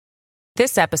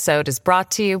This episode is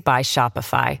brought to you by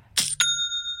Shopify.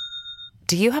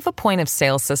 Do you have a point of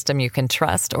sale system you can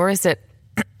trust, or is it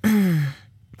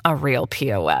a real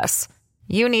POS?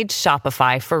 You need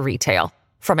Shopify for retail.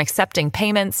 From accepting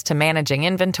payments to managing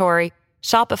inventory,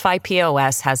 Shopify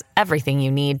POS has everything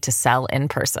you need to sell in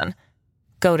person.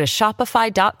 Go to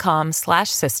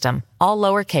shopify.com/system, all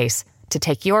lowercase, to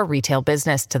take your retail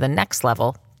business to the next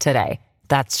level today.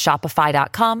 That's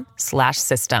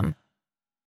shopify.com/system.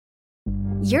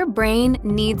 Your brain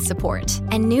needs support,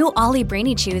 and new Ollie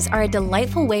Brainy Chews are a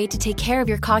delightful way to take care of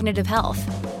your cognitive health.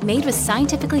 Made with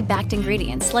scientifically backed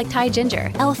ingredients like Thai ginger,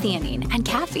 L-theanine, and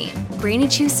caffeine, Brainy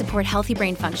Chews support healthy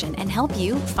brain function and help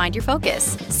you find your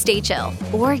focus, stay chill,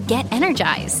 or get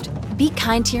energized. Be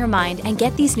kind to your mind and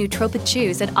get these nootropic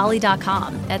chews at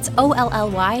ollie.com. That's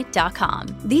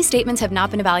OLLY.com. These statements have not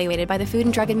been evaluated by the Food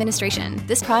and Drug Administration.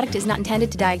 This product is not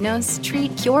intended to diagnose,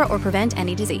 treat, cure, or prevent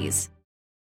any disease.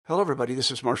 Hello, everybody.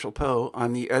 This is Marshall Poe.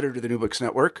 I'm the editor of the New Books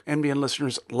Network. NBN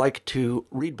listeners like to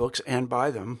read books and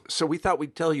buy them. So we thought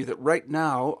we'd tell you that right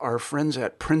now, our friends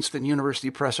at Princeton University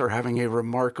Press are having a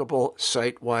remarkable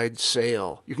site-wide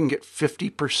sale. You can get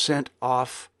 50%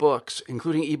 off books,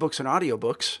 including ebooks and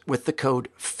audiobooks, with the code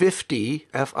 50,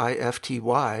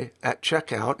 F-I-F-T-Y, at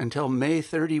checkout until May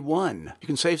 31. You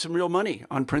can save some real money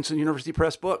on Princeton University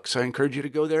Press books. I encourage you to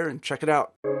go there and check it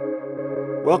out.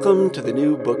 Welcome to the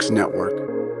New Books Network.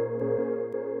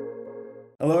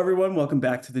 Hello, everyone. Welcome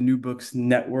back to the New Books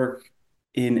Network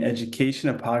in Education,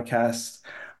 a podcast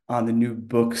on the New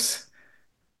Books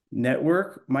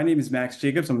Network. My name is Max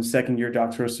Jacobs. I'm a second-year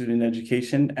doctoral student in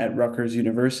education at Rutgers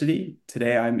University.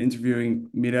 Today, I'm interviewing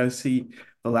Mirelsie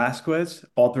Velazquez,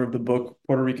 author of the book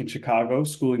Puerto Rican Chicago,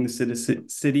 Schooling the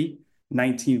City,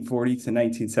 1940 to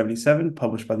 1977,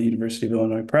 published by the University of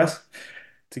Illinois Press.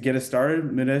 To get us started,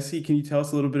 Mirelsie, can you tell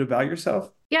us a little bit about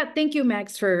yourself? Yeah, thank you,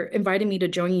 Max, for inviting me to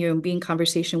join you and be in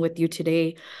conversation with you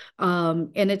today.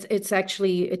 And it's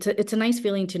a nice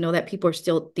feeling to know that people are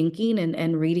still thinking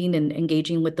and reading and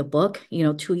engaging with the book,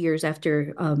 2 years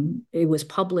after it was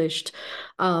published.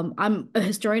 I'm a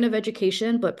historian of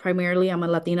education, but primarily I'm a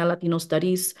Latino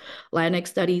studies, Latinx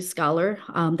studies scholar.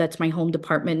 That's my home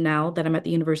department now that I'm at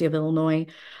the University of Illinois.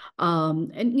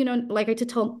 And like I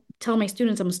tell my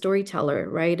students, I'm a storyteller,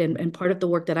 right? And part of the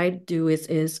work that I do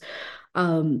is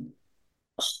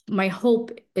my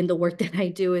hope in the work that I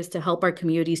do is to help our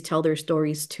communities tell their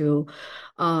stories too.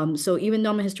 So even though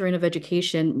I'm a historian of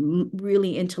education,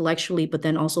 really intellectually, but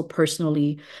then also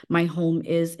personally, my home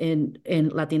is in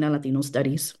Latino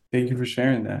studies. Thank you for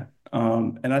sharing that.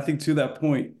 And I think to that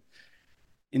point,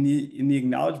 in the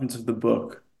acknowledgments of the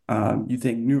book, you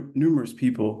thank numerous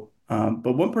people.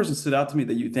 But one person stood out to me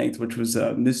that you thanked, which was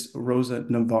Miss Rosa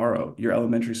Navarro, your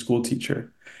elementary school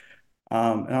teacher.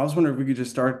 And I was wondering if we could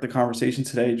just start the conversation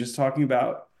today, just talking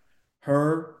about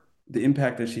her, the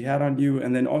impact that she had on you.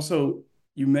 And then also,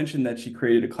 you mentioned that she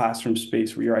created a classroom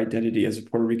space where your identity as a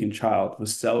Puerto Rican child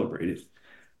was celebrated.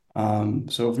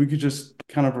 So if we could just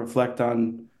kind of reflect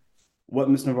on what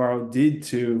Miss Navarro did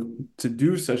to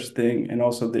do such a thing, and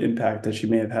also the impact that she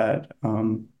may have had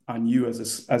on you as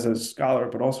a scholar,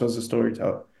 but also as a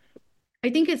storyteller. I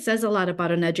think it says a lot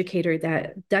about an educator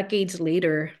that decades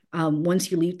later, once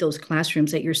you leave those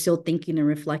classrooms, that you're still thinking and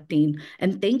reflecting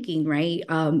and thinking, right?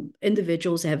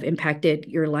 Individuals have impacted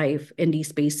your life in these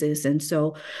spaces. And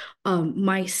so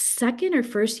my second or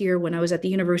first year when I was at the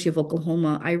University of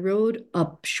Oklahoma, I wrote a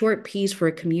short piece for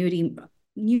a community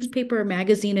newspaper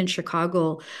magazine in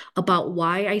Chicago about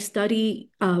why I study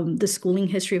the schooling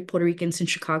history of Puerto Ricans in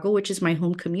Chicago, which is my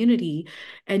home community.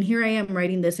 And here I am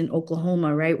writing this in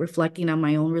Oklahoma, right? Reflecting on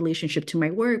my own relationship to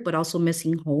my work, but also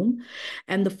missing home.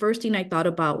 And the first thing I thought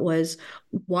about was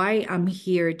why I'm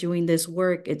here doing this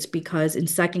work. It's because in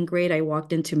second grade, I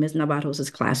walked into Ms. Navarro's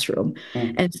classroom.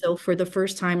 And so for the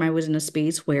first time, I was in a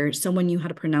space where someone knew how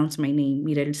to pronounce my name,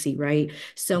 Mirelsie, right?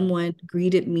 Someone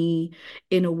greeted me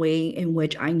in a way in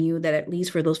which I knew that at least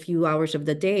for those few hours of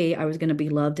the day, I was going to be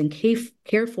loved and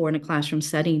cared for in a classroom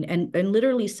setting and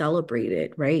literally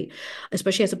celebrated, right?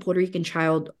 Especially as a Puerto Rican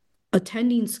child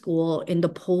attending school in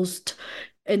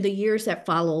the years that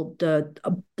followed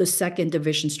the second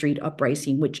Division Street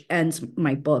uprising, which ends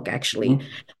my book actually.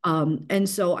 And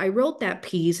so I wrote that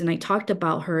piece and I talked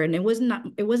about her, and it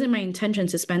wasn't my intention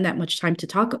to spend that much time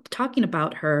talking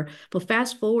about her. But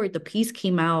fast forward, the piece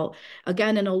came out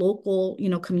again in a local,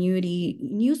 community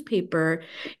newspaper,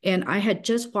 and I had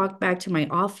just walked back to my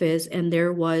office, and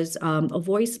there was a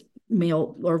voice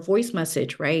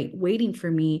message, right, waiting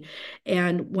for me.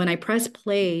 And when I pressed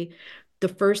play, the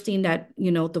first thing that,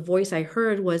 the voice I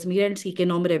heard was Mirelsie, que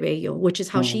nombre bello, which is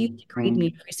how she used to greet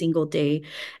me every single day.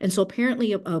 And so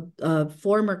apparently a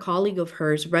former colleague of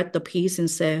hers read the piece and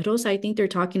said, Rosa, I think they're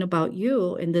talking about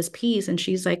you in this piece. And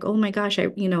she's like, oh my gosh, I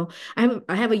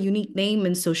have a unique name.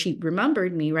 And so she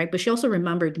remembered me, right? But she also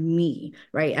remembered me,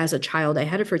 right? As a child, I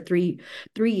had her for three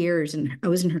years, and I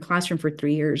was in her classroom for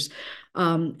 3 years.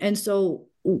 And so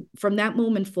from that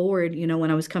moment forward,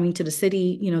 when I was coming to the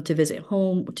city, to visit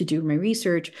home, to do my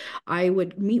research, I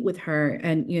would meet with her,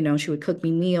 and, she would cook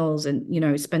me meals, and, I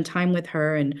would spend time with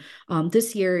her. And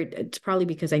this year, it's probably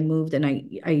because I moved and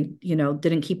I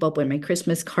didn't keep up with my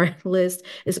Christmas card list.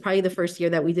 It's probably the first year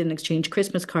that we didn't exchange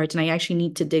Christmas cards. And I actually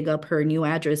need to dig up her new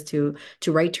address to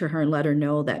write to her and let her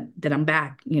know that I'm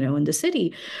back, in the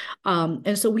city.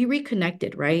 And so we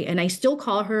reconnected, right? And I still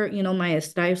call her,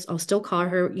 maestra. I'll still call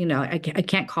her, I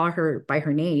can't call her by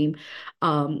her name.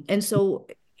 And so,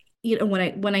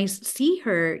 when I see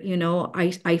her,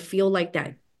 I feel like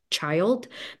that child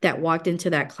that walked into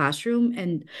that classroom,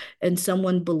 and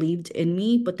someone believed in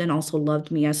me, but then also loved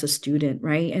me as a student,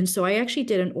 right? And so I actually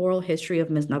did an oral history of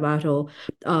Ms. Navarro.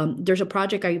 There's a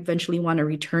project I eventually want to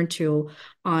return to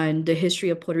on the history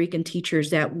of Puerto Rican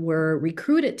teachers that were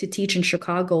recruited to teach in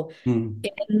Chicago in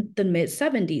the mid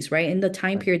 70s, right? In the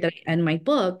time period that I end my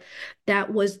book,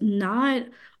 that was not,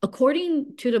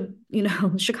 according to the,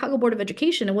 Chicago Board of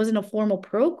Education, it wasn't a formal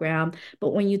program.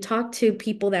 But when you talk to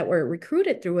people that were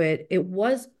recruited through it, it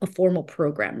was a formal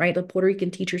program, right? The Puerto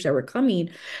Rican teachers that were coming,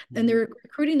 and they're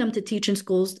recruiting them to teach in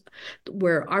schools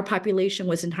where our population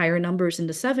was in higher numbers in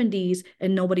the 70s,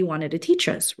 and nobody wanted to teach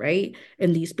us, right?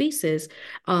 In these spaces.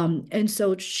 And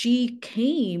so she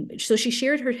came, so she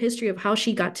shared her history of how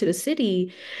she got to the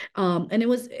city. And it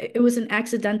was an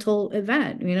accidental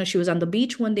event. She was on the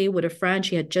beach one day with a friend.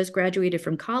 She had just graduated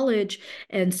from college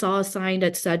and saw a sign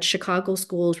that said Chicago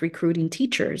schools recruiting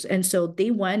teachers. And so they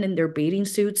went in their bathing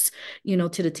suits,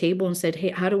 to the table and said, hey,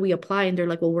 how do we apply? And they're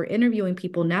like, well, we're interviewing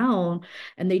people now.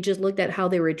 And they just looked at how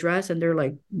they were dressed, and they're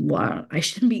like, wow, I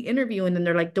shouldn't be interviewing. And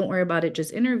they're like, don't worry about it,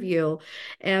 just interview.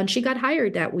 And she got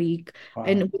hired that week. Wow.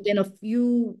 And within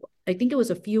I think it was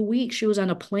a few weeks, she was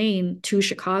on a plane to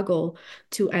Chicago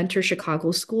to enter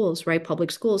Chicago schools, right?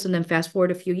 Public schools. And then fast forward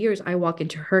a few years, I walk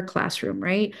into her classroom,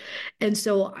 right? And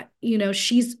so,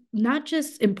 she's not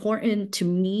just important to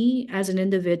me as an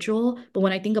individual, but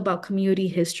when I think about community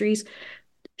histories,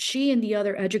 she and the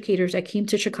other educators that came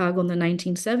to Chicago in the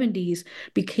 1970s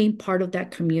became part of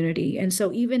that community. And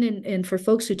so even in for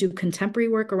folks who do contemporary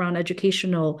work around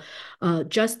educational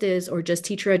justice or just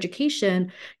teacher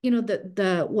education,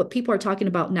 the what people are talking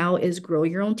about now is grow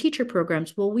your own teacher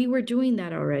programs. Well, we were doing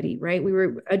that already, right? We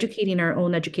were educating our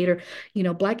own educator.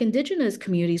 Black Indigenous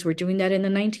communities were doing that in the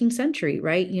 19th century,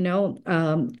 right?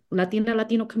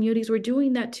 Latino communities were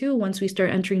doing that too once we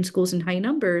start entering schools in high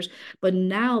numbers. But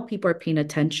now people are paying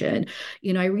attention.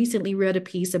 I recently read a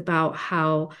piece about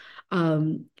how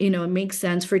it makes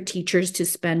sense for teachers to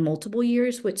spend multiple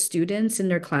years with students in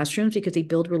their classrooms because they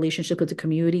build relationships with the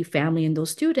community, family, and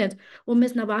those students. Well,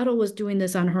 Ms. Navarro was doing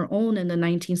this on her own in the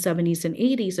 1970s and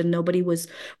 80s, and nobody was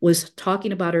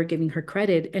talking about her, giving her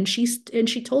credit. And she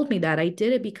told me that I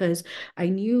did it because I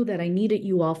knew that I needed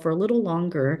you all for a little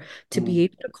longer to be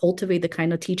able to cultivate the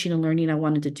kind of teaching and learning I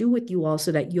wanted to do with you all,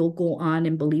 so that you'll go on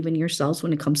and believe in yourselves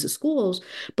when it comes to schools.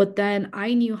 But then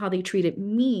I knew how they treated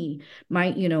me,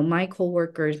 my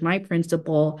coworkers, my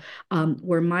principal,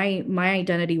 where my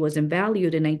identity was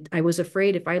invalued, and I was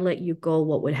afraid if I let you go,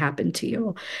 what would happen to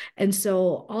you? And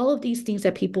so all of these things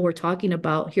that people were talking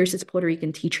about, here's this Puerto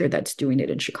Rican teacher that's doing it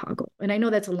in Chicago. And I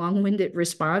know that's a long-winded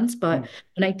response, but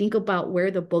when I think about where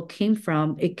the book came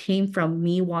from, it came from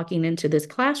me walking into this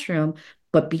classroom.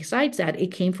 But besides that,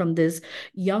 it came from this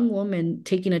young woman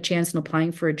taking a chance and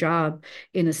applying for a job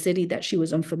in a city that she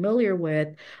was unfamiliar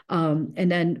with. And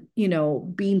then,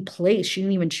 being placed, she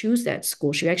didn't even choose that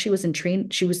school. She actually was in train.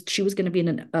 She was going to be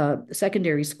in a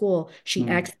secondary school. She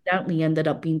accidentally ended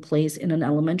up being placed in an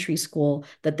elementary school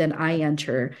that then I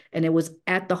enter. And it was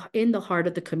in the heart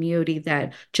of the community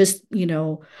that just,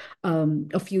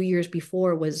 a few years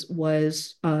before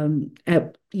was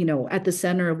at the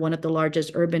center of one of the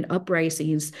largest urban uprisings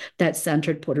that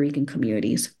centered Puerto Rican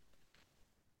communities.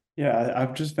 Yeah,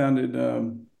 I've just found it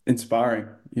inspiring,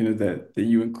 that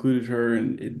you included her,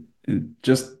 and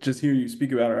just hearing you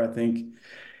speak about her, I think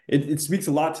it speaks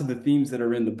a lot to the themes that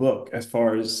are in the book as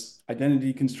far as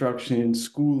identity construction,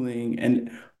 schooling.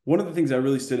 And one of the things that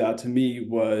really stood out to me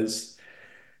was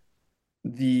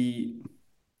the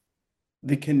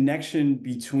connection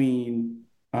between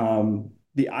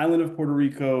the island of Puerto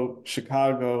Rico,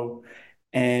 Chicago,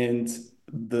 and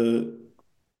the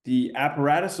the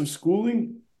apparatus of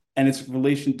schooling and its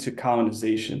relation to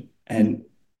colonization. And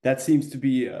that seems to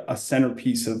be a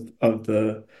centerpiece of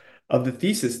the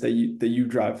thesis that you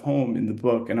drive home in the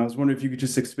book. And I was wondering if you could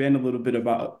just expand a little bit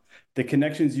about the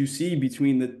connections you see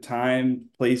between the time,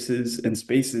 places, and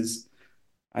spaces.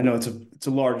 I know it's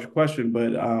a large question,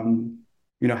 but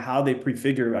how they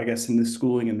prefigure, I guess, in the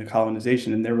schooling and the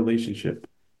colonization and their relationship.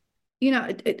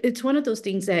 It's one of those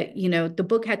things that, the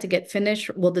book had to get finished.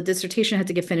 Well, the dissertation had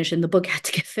to get finished and the book had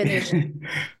to get finished.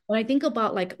 When I think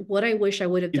about like what I wish I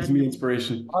would have Gives done, me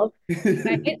inspiration. It's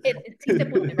right?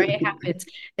 It happens.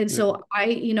 And so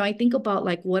I think about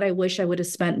like what I wish I would have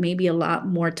spent maybe a lot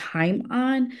more time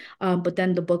on, but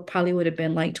then the book probably would have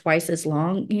been like twice as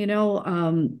long,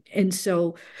 and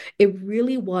so it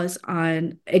really was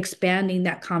on expanding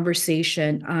that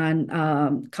conversation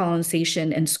on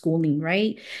colonization and schooling,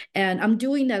 right? And I'm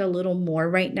doing that a little more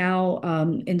right now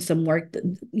in some work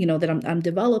that I'm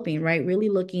developing, right? Really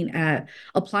looking at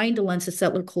applying the lens of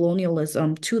settler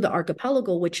colonialism to the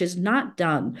archipelago, which is not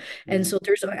done. And so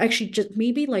there's actually just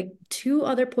maybe like two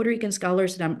other Puerto Rican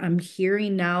scholars that I'm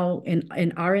hearing now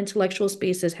in our intellectual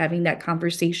spaces having that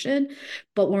conversation.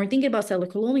 But when we're thinking about settler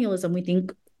colonialism, we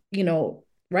think,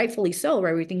 rightfully so,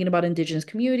 right? We're thinking about indigenous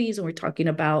communities and we're talking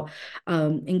about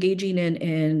engaging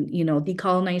in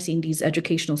decolonizing these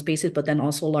educational spaces, but then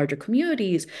also larger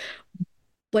communities.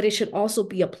 But it should also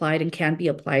be applied and can be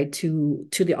applied to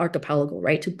the archipelago,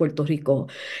 right, to Puerto Rico.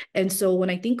 And so when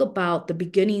I think about the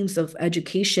beginnings of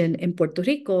education in Puerto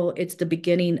Rico, it's the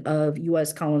beginning of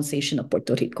U.S. colonization of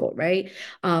Puerto Rico, right?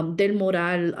 Del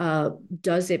Moral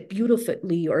does it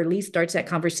beautifully, or at least starts that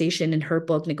conversation in her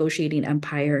book, Negotiating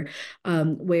Empire,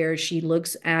 where she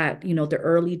looks at, the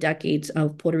early decades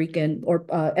of Puerto Rican or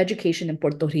education in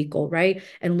Puerto Rico, right?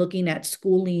 And looking at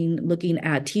schooling, looking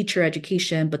at teacher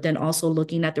education, but then also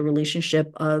looking at the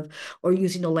relationship of, or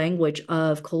using the language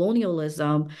of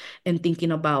colonialism and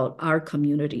thinking about our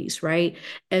communities, right?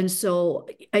 And so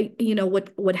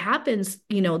what happens,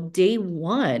 day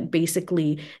one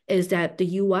basically is that the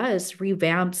US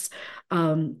revamps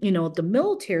the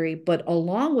military, but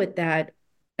along with that,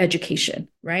 education,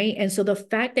 right? And so the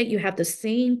fact that you have the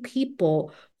same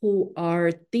people who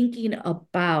are thinking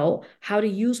about how to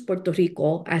use Puerto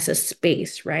Rico as a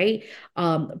space, right?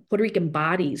 Puerto Rican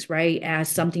bodies, right, as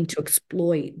something to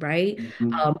exploit, right?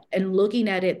 And looking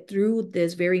at it through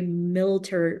this very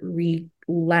military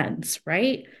lens,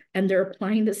 right? And they're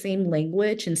applying the same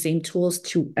language and same tools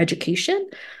to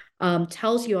education.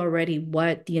 Tells you already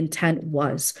what the intent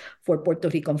was for Puerto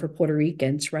Rico and for Puerto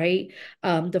Ricans, right?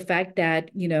 The fact that,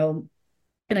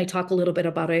 and I talk a little bit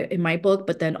about it in my book,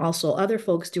 but then also other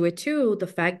folks do it too. The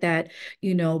fact that,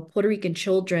 Puerto Rican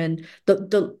children,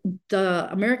 the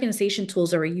Americanization tools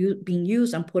that are being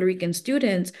used on Puerto Rican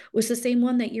students was the same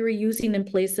one that you were using in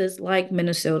places like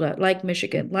Minnesota, like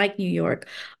Michigan, like New York,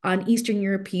 on Eastern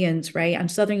Europeans, right? On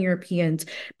Southern Europeans.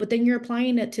 But then you're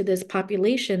applying it to this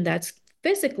population that's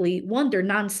physically, one, they're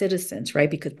non-citizens, right?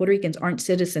 Because Puerto Ricans aren't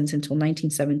citizens until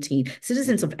 1917,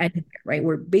 citizens of anywhere, right?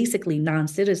 We're basically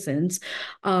non-citizens,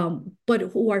 but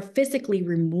who are physically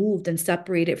removed and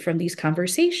separated from these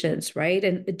conversations, right?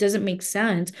 And it doesn't make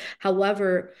sense.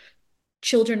 However,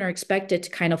 children are expected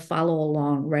to kind of follow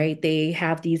along, right? They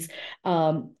have these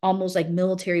almost like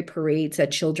military parades that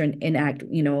children enact,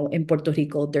 in Puerto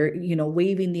Rico. They're,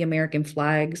 waving the American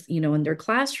flags, in their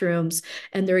classrooms,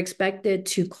 and they're expected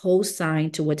to co-sign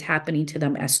to what's happening to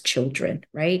them as children,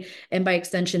 right? And by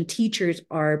extension, teachers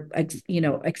are,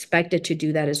 expected to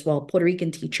do that as well. Puerto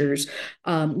Rican teachers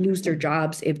lose their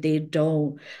jobs if they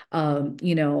don't,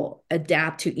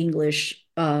 adapt to English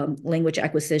language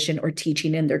acquisition or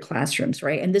teaching in their classrooms,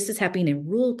 right? And this is happening in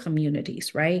rural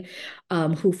communities, right?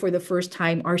 Who for the first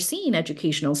time are seeing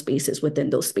educational spaces within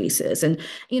those spaces. And,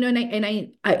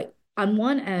 I on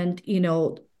one end,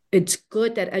 it's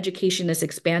good that education is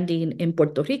expanding in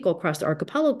Puerto Rico across the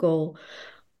archipelago.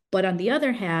 But on the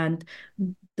other hand,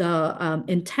 the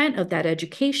intent of that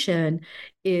education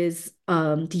is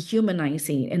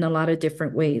dehumanizing in a lot of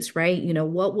different ways, right?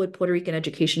 What would Puerto Rican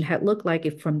education have looked like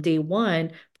if from day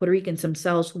one, Puerto Ricans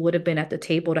themselves would have been at the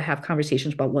table to have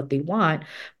conversations about what they want?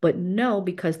 But no,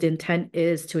 because the intent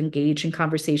is to engage in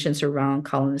conversations around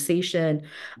colonization,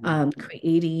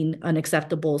 creating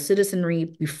unacceptable citizenry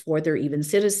before they're even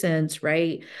citizens,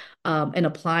 right? And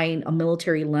applying a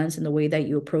military lens in the way that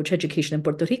you approach education in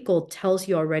Puerto Rico tells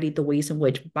you already the ways in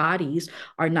which bodies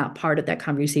are not part of that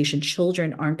conversation.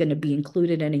 Children aren't going to be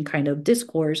included in any kind of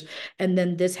discourse. And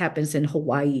then this happens in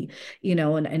Hawaii,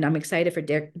 and I'm excited for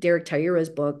Derek Taira's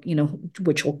book,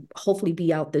 which will hopefully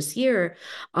be out this year,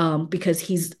 because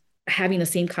he's having the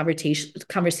same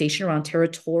conversation around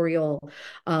territorial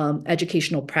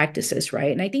educational practices,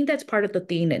 right? And I think that's part of the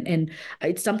thing, and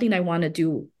it's something I want to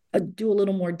do a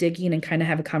little more digging and kind of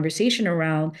have a conversation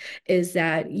around, is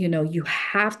that you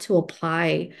have to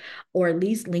apply or at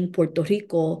least link Puerto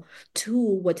Rico to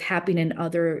what's happening in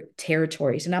other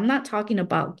territories. And I'm not talking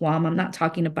about Guam, I'm not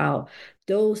talking about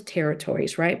those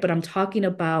territories, right? But I'm talking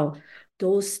about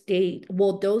those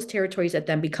territories that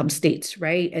then become states,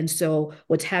 right? And so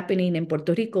what's happening in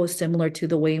Puerto Rico is similar to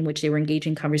the way in which they were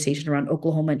engaging conversation around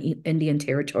Oklahoma and Indian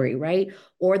Territory, right?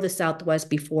 Or the Southwest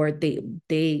before they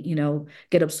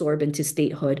get absorbed into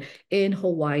statehood in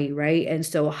Hawaii, right? And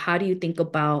so how do you think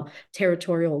about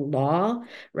territorial law,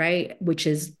 right? Which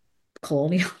is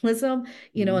colonialism,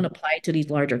 and apply it to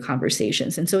these larger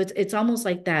conversations. And so it's almost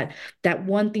like that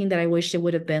one thing that I wish it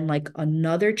would have been like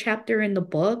another chapter in the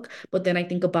book. But then I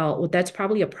think about, well, that's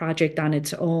probably a project on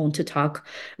its own to talk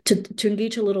to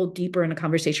engage a little deeper in a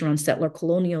conversation around settler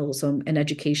colonialism and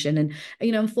education.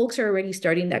 And folks are already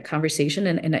starting that conversation,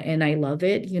 and I love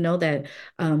it, that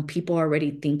people are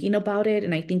already thinking about it.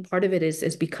 And I think part of it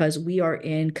is because we are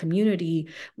in community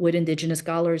with Indigenous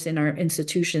scholars in our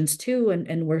institutions too,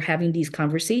 and we're having these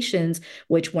conversations,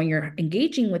 which when you're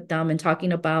engaging with them and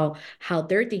talking about how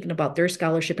they're thinking about their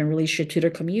scholarship and relationship to their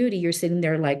community, you're sitting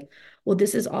there like, well,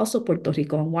 this is also Puerto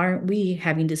Rico, and why aren't we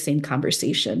having the same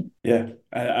conversation? Yeah,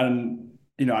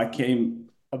 I came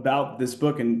about this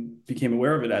book and became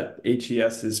aware of it at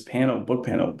HES's book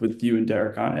panel with you and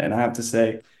Derek on it, and I have to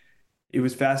say, it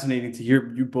was fascinating to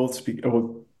hear you both speak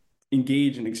or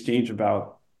engage and exchange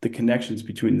about the connections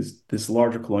between this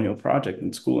larger colonial project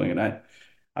and schooling. And I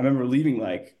remember leaving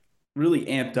like really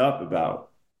amped up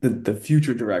about the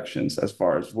future directions as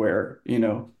far as where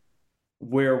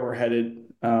we're headed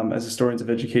as historians of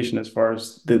education, as far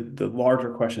as the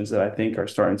larger questions that I think are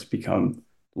starting to become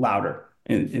louder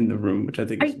in the room, which I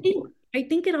think is important. I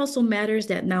think it also matters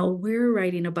that now we're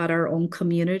writing about our own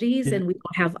communities, Yeah. and we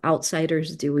don't have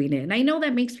outsiders doing it. And I know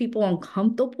that makes people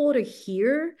uncomfortable to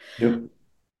hear, Yep.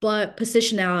 but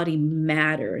positionality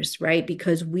matters, right?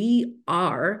 Because we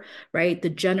are, right, the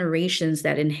generations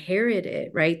that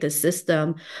inherited, right, the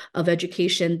system of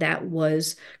education that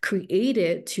was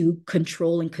created to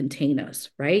control and contain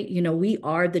us, right? We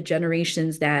are the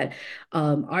generations that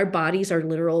our bodies are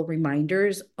literal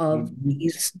reminders of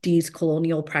Mhm. these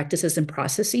colonial practices and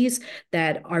processes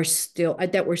that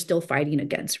we're still fighting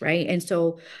against, right? And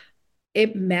so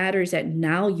it matters that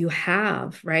now you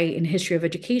have, right, in history of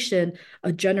education,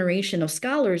 a generation of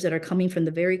scholars that are coming from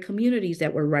the very communities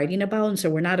that we're writing about. And so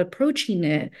we're not approaching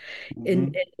it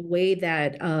in Mhm. a way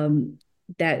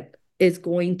that is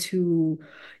going to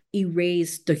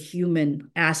erase the human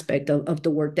aspect of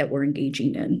the work that we're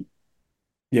engaging in.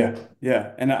 Yeah,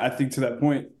 yeah. And I think to that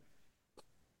point,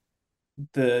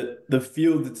 the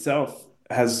field itself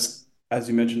has, as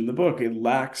you mentioned in the book, it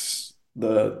lacks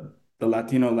the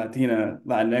Latino, Latina,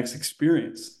 Latinx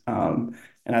experience. And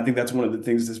I think that's one of the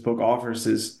things this book offers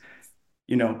is,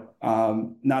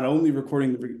 not only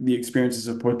recording the experiences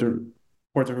of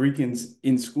Puerto Ricans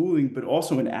in schooling, but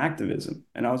also in activism.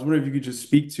 And I was wondering if you could just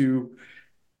speak to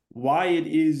why it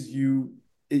is you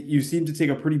seem to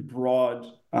take a pretty broad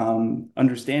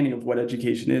understanding of what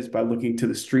education is by looking to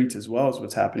the streets as well as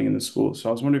what's happening in the schools. So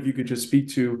I was wondering if you could just speak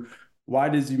to why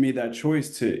does you made that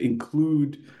choice to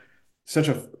include such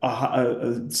a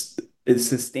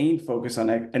sustained focus on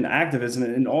an activism,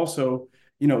 and also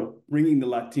bringing the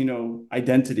Latino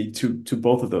identity to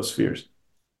both of those spheres.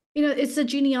 It's the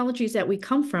genealogies that we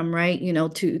come from, right?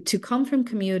 To come from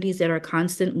communities that are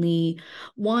constantly,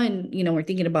 one, we're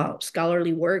thinking about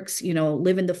scholarly works,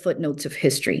 live in the footnotes of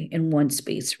history in one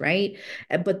space, right?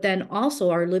 But then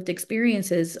also our lived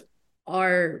experiences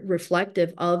are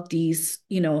reflective of these,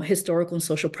 historical and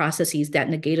social processes that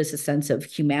negate us a sense of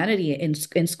humanity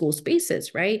in school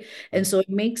spaces, right? And so it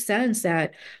makes sense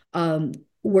that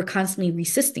we're constantly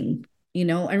resisting,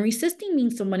 and resisting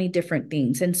means so many different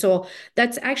things. And so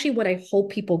that's actually what I hope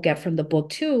people get from the book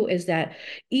too, is that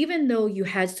even though you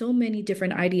had so many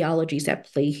different ideologies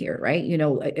at play here, right?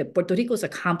 Puerto Rico is a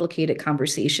complicated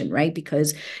conversation, right?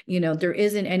 Because, there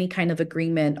isn't any kind of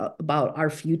agreement about our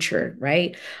future,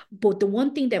 right? But the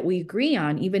one thing that we agree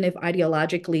on, even if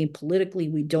ideologically and politically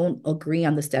we don't agree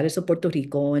on the status of Puerto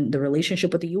Rico and the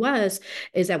relationship with the US,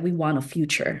 is that we want a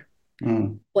future.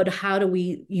 but how do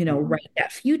we, write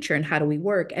that future, and how do we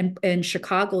work? And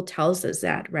Chicago tells us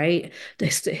that, right? The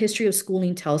history of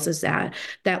schooling tells us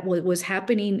that what was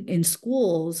happening in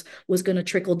schools was going to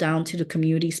trickle down to the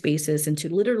community spaces and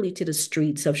to literally to the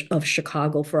streets of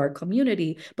Chicago for our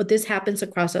community. But this happens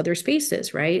across other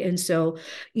spaces, right? And so,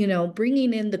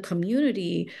 bringing in the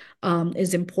community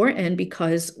is important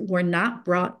because we're not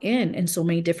brought in so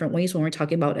many different ways when we're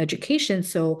talking about education.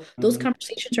 So those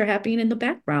conversations are happening in the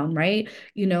background, right?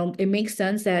 It makes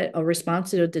sense that a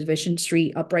response to the Division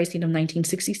Street uprising of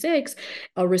 1966,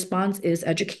 a response is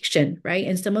education, right?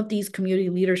 And some of these community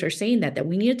leaders are saying that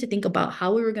we needed to think about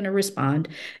how we were going to respond.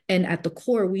 And at the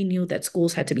core, we knew that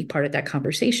schools had to be part of that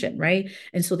conversation, right?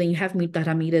 And so then you have Mita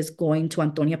Ramirez going to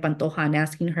Antonia Pantoja and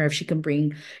asking her if she can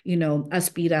bring,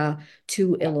 Aspira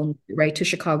to Illinois, right? To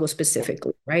Chicago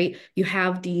specifically, right? You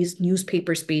have these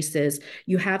newspaper spaces,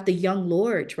 you have the young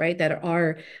lords, right? That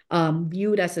are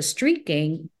viewed as a street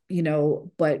gang,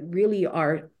 but really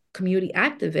are community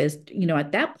activists,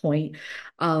 at that point.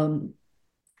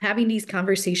 Having these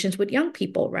conversations with young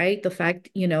people, right? The fact,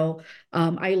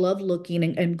 I love looking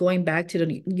and going back to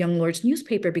the Young Lords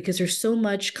newspaper because there's so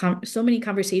many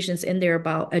conversations in there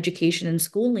about education and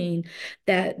schooling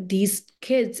that these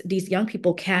kids, these young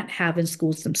people can't have in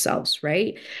schools themselves,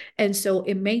 right? And so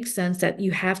it makes sense that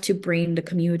you have to bring the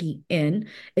community in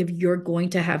if you're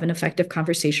going to have an effective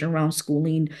conversation around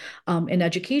schooling and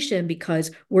education,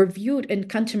 because we're viewed in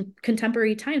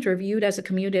contemporary times, we're viewed as a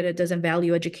community that doesn't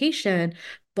value education.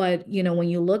 But, when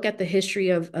you look at the history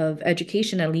of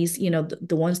education, at least,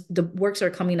 the works are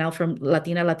coming out from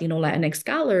Latino, Latinx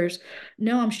scholars.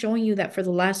 No, I'm showing you that for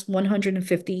the last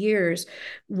 150 years,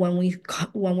 when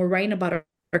we're writing about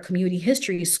our community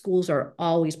history, schools are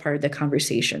always part of the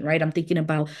conversation, right? I'm thinking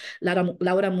about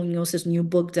Laura Munoz's new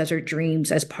book, Desert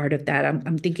Dreams, as part of that.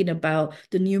 I'm thinking about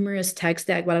the numerous texts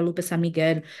that Guadalupe San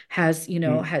Miguel has,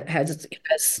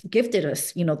 has gifted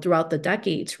us, throughout the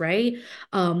decades, right?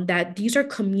 That these are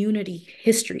community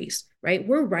histories, right?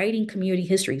 We're writing community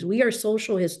histories. We are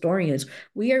social historians.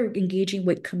 We are engaging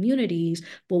with communities,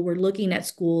 but we're looking at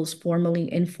schools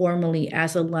formally, informally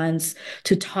as a lens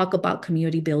to talk about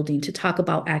community building, to talk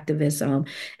about activism.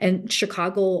 And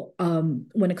Chicago,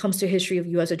 when it comes to history of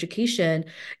U.S. education,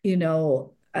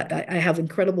 I have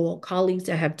incredible colleagues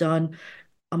that have done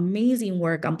amazing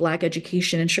work on Black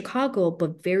education in Chicago,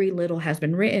 but very little has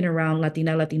been written around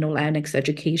Latino, Latinx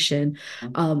education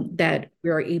that we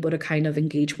are able to kind of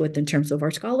engage with in terms of our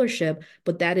scholarship.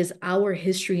 But that is our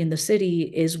history in the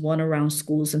city, is one around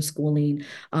schools and schooling.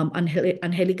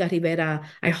 Angelica Rivera,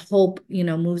 I hope,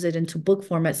 moves it into book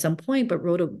form at some point, but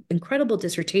wrote an incredible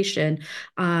dissertation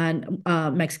on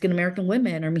Mexican-American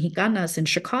women or Mexicanas in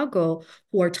Chicago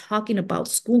who are talking about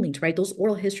schooling, right? Those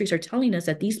oral histories are telling us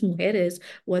that these mujeres,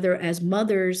 whether as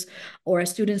mothers or as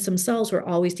students themselves, we're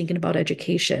always thinking about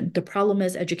education. The problem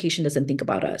is education doesn't think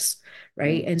about us,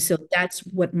 right? And so that's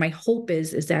what my hope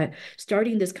is that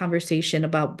starting this conversation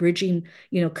about bridging,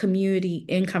 community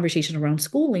in conversation around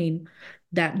schooling,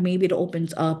 that maybe it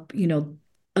opens up,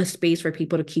 a space for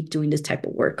people to keep doing this type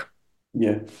of work.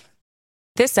 Yeah.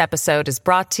 This episode is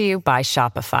brought to you by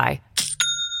Shopify.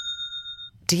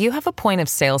 Do you have a point of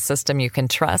sale system you can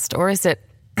trust, or is it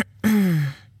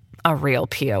a real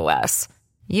POS?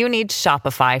 You need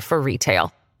Shopify for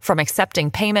retail. From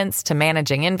accepting payments to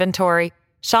managing inventory,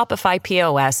 Shopify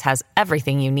POS has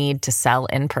everything you need to sell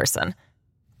in person.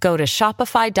 Go to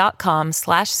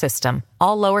shopify.com/system,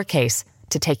 all lowercase,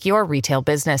 to take your retail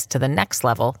business to the next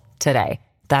level today.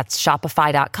 That's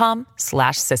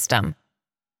shopify.com/system.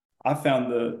 I found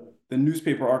the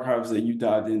newspaper archives that you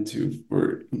dived into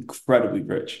were incredibly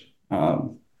rich.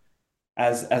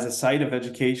 As a site of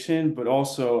education, but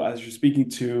also as you're speaking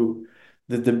to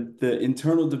the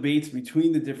internal debates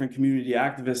between the different community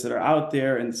activists that are out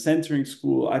there and centering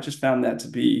school, I just found that to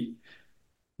be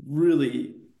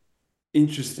really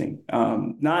interesting.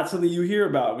 Not something you hear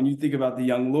about when you think about the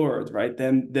Young Lords, right?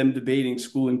 Them debating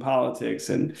schooling politics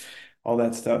and all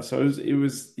that stuff. So it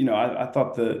was I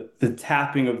thought the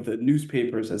tapping of the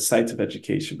newspapers as sites of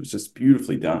education was just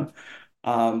beautifully done.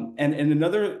 And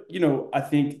another, I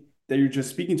think that you're just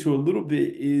speaking to a little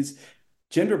bit is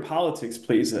gender politics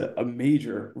plays a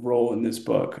major role in this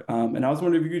book. And I was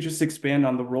wondering if you could just expand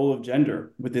on the role of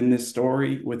gender within this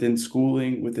story, within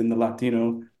schooling, within the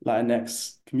Latino,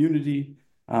 Latinx community.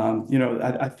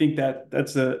 I think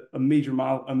that's a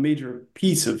major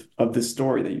piece of this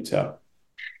story that you tell.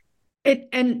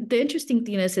 And the interesting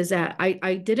thing is that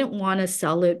I didn't want to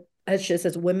sell it as just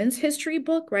as women's history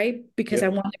book, right? Because I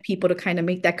wanted people to kind of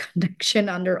make that connection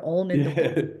on their own in the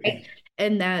book, right?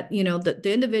 and that,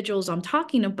 the individuals I'm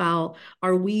talking about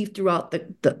are weaved throughout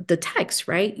the text,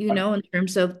 right? In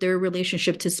terms of their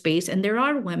relationship to space. And there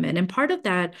are women. And part of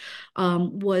that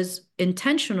was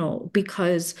intentional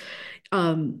because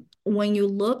when you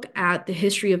look at the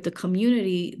history of the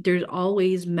community, there's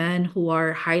always men who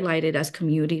are highlighted as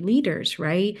community leaders,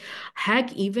 right?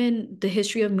 Heck, even the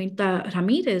history of Mirta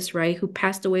Ramirez, right, who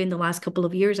passed away in the last couple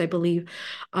of years, I believe.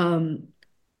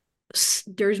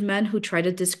 There's men who try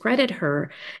to discredit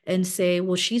her and say,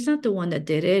 well, she's not the one that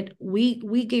did it.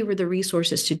 We gave her the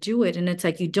resources to do it. And it's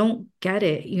like, you don't get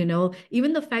it,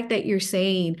 even the fact that you're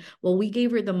saying, well, we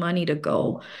gave her the money to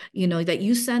go, that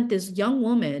you sent this young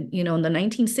woman, in the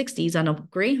 1960s on a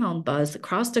Greyhound bus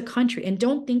across the country, and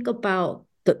don't think about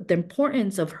the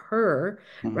importance of her,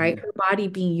 right? Her body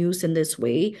being used in this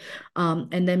way,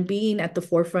 and then being at the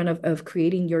forefront of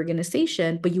creating the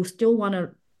organization, but you still want to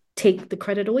take the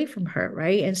credit away from her,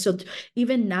 right? And so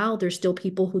even now, there's still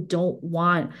people who don't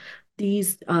want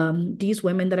these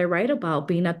women that I write about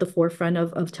being at the forefront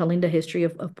of telling the history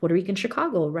of Puerto Rican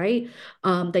Chicago, right?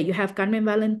 That you have Carmen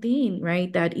Valentin,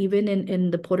 right? That even in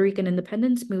the Puerto Rican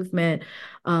independence movement,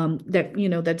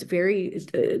 that's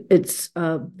it's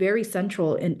very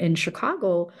central in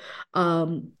Chicago.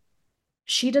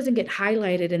 She doesn't get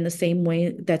highlighted in the same way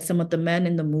that some of the men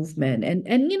in the movement, and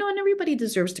everybody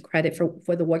deserves the credit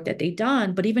for the work that they've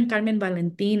done, but even Carmen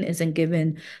Valentin isn't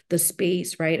given the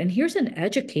space, right? And here's an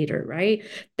educator, right,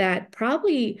 that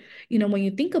probably, when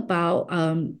you think about,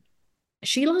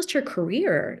 she lost her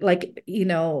career, like,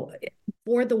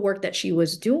 for the work that she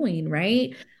was doing,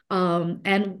 right?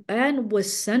 And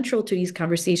was central to these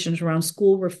conversations around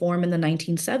school reform in the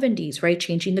 1970s, right?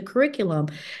 Changing the curriculum,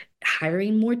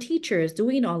 hiring more teachers,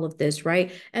 doing all of this,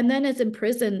 right? And then is in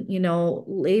prison,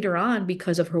 later on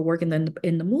because of her work in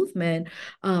the movement.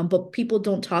 But people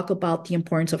don't talk about the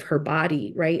importance of her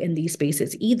body, right, in these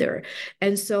spaces either.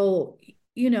 And so,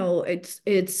 it's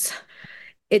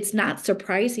not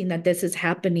surprising that this is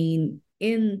happening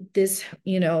in this,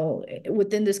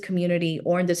 within this community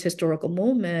or in this historical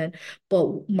moment.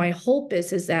 But my hope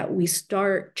is that we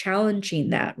start challenging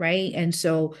that, right? And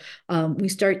so we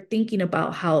start thinking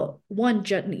about how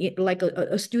like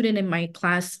a student in my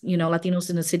class,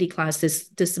 Latinos in the City class this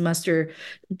semester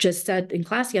just said in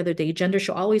class the other day, gender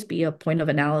should always be a point of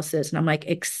analysis. And I'm like,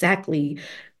 exactly.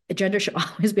 Gender should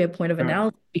always be a point of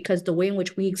analysis, because the way in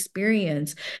which we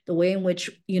experience, the way in which,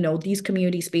 these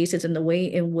community spaces, and the way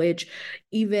in which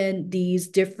even these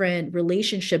different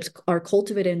relationships are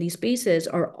cultivated in these spaces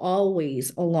are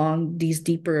always along these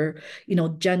deeper,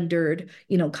 gendered,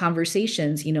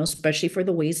 conversations, especially for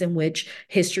the ways in which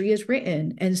history is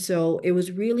written. And so it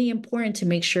was really important to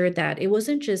make sure that it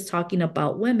wasn't just talking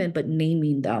about women, but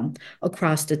naming them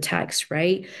across the text,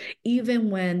 right? Even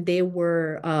when they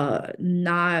were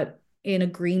not in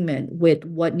agreement with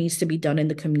what needs to be done in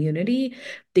the community,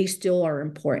 they still are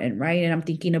important, right? And I'm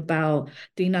thinking about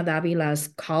Trina Davila's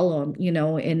column, in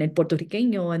El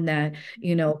Puertorriqueño, and that,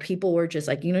 people were just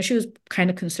like, she was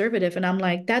kind of conservative. And I'm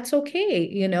like, that's okay.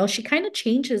 She kind of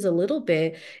changes a little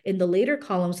bit in the later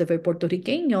columns of El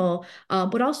Puertorriqueño,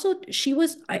 but also she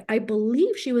was, I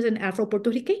believe she was an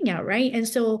Afro-Puertorriqueña, right? And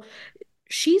so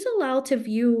she's allowed to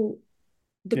view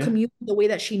the community the way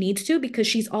that she needs to, because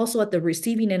she's also at the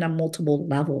receiving end on multiple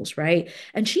levels, right?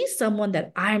 And she's someone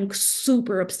that I'm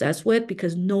super obsessed with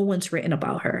because no one's written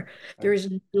about her. There's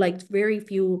like very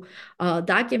few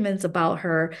documents about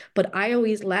her, but I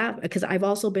always laugh because I've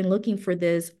also been looking for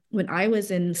this when I was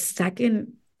in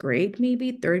second grade,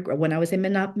 maybe third grade, when I was in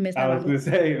Miss I was going to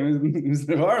say, Ms.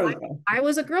 Navarro. I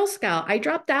was a Girl Scout. I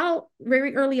dropped out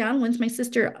very early on once my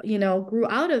sister, grew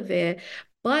out of it.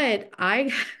 But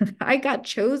I I got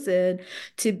chosen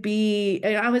to be,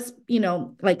 and I was,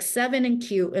 like 7 and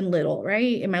cute and little,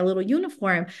 right? In my little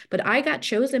uniform. But I got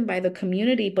chosen by the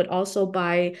community, but also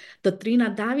by the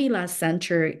Trina Davila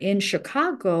Center in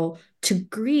Chicago to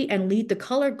greet and lead the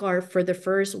color guard for the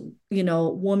first,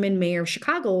 woman mayor of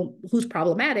Chicago who's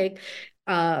problematic,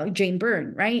 Jane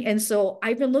Byrne, right? And so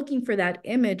I've been looking for that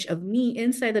image of me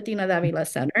inside the Trina Davila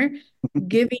Center,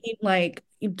 giving like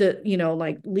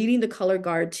like leading the color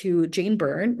guard to Jane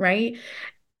Byrne, right?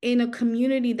 In a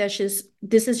community this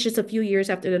is just a few years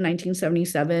after the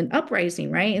 1977 uprising,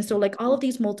 right? And so like all of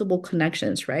these multiple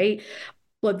connections, right?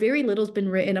 But very little's been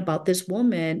written about this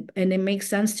woman, and it makes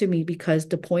sense to me because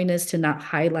the point is to not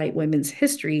highlight women's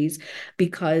histories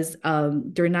because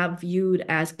they're not viewed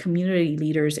as community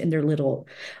leaders in their little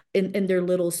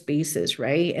spaces,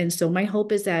 right? And so my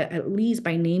hope is that at least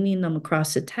by naming them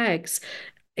across the text,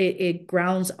 it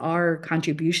grounds our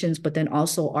contributions, but then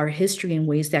also our history in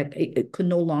ways that it could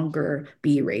no longer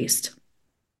be erased.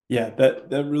 Yeah,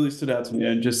 that really stood out to me,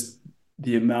 and just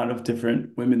the amount of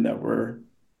different women that were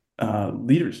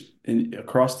leaders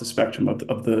across the spectrum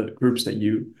of the groups that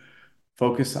you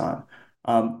focus on.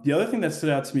 The other thing that stood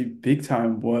out to me big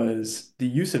time was the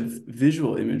use of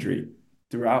visual imagery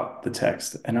throughout the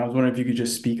text. And I was wondering if you could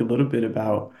just speak a little bit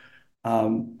about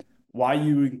um, why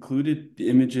you included the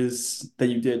images that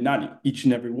you did, not each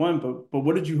and every one, but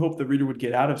what did you hope the reader would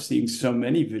get out of seeing so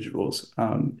many visuals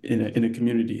in a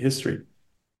community history?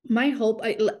 My hope,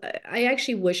 I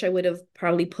actually wish I would have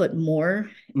probably put more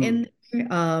Mm. in there.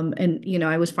 And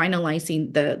I was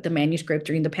finalizing the manuscript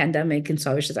during the pandemic, and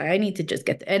so I was just I need to just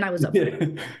and I was up for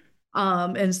it.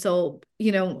 And so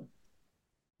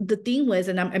the thing was,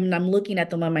 and I'm looking at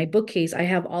them on my bookcase. I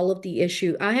have all of the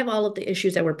issues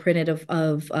that were printed of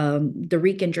the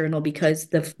Rican journal, because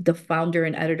the founder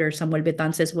and editor Samuel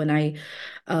Betan says when I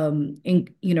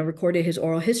recorded his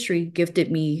oral history,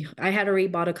 gifted me. I had already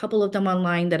bought a couple of them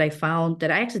online that I found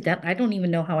that I don't even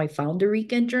know how I found the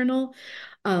Rican journal.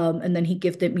 And then he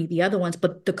gifted me the other ones,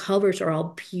 but the covers are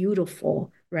all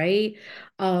beautiful, right?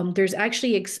 There's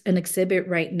actually an exhibit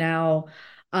right now,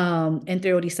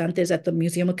 Entre Horizontes, at the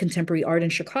Museum of Contemporary Art in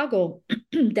Chicago,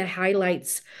 that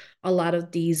highlights a lot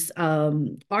of these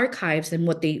archives, and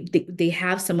what they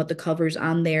have some of the covers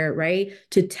on there, right,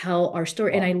 to tell our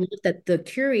story. And I love that the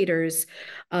curators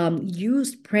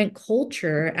used print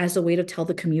culture as a way to tell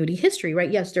the community history,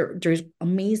 right? Yes, there's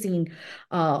amazing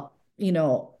uh, you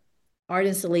know, art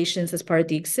installations as part of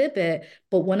the exhibit.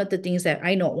 But one of the things that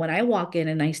I know when I walk in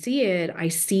and I see it, I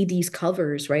see these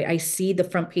covers, right? I see the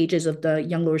front pages of the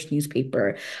Young Lords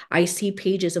newspaper. I see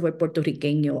pages of a Puerto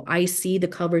Riqueño. I see the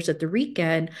covers of the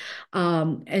Rican.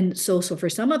 And so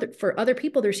for other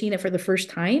people, they're seeing it for the first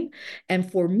time. And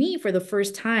for me, for the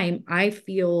first time, I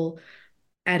feel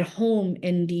at home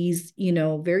in these,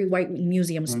 very white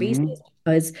museum spaces, Mhm.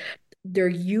 because they're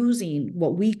using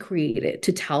what we created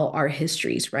to tell our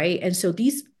histories, right? And so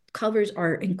these covers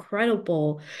are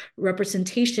incredible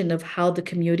representation of how the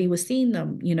community was seeing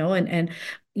them, and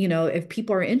if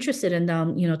people are interested in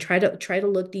them, try to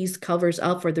look these covers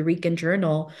up for the Rican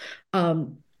Journal.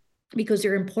 Because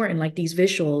they're important, like these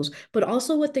visuals, but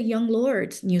also with the Young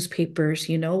Lords newspapers,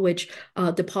 which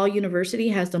DePaul University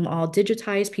has them all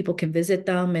digitized. People can visit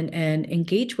them and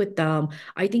engage with them.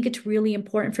 I think it's really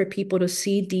important for people to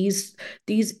see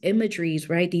these imageries,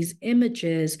 right? These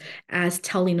images as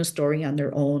telling a story on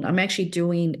their own. I'm actually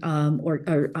doing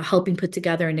or helping put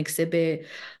together an exhibit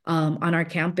on our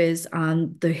campus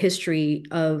on the history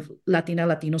of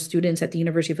Latino students at the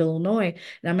University of Illinois.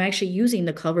 And I'm actually using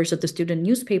the covers of the student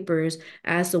newspapers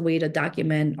as a way to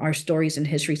document our stories and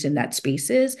histories in that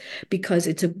spaces, because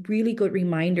it's a really good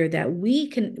reminder that we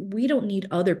don't need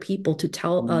other people to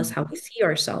tell us how we see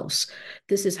ourselves.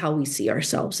 This is how we see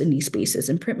ourselves in these spaces.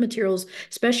 And print materials,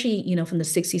 especially, from the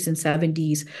 60s and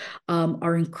 70s,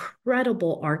 are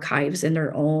incredible archives in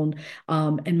their own.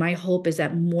 And my hope is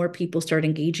that more people start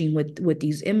engaging with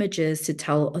these images to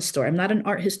tell a story. I'm not an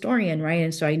art historian, right?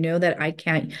 And so I know that I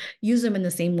can't use them in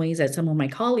the same ways that some of my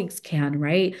colleagues can,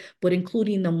 right? But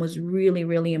including them was really,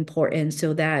 really important,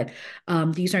 so that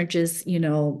these aren't just,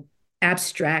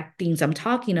 abstract things I'm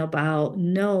talking about.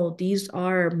 No, these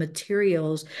are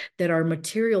materials that are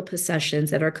material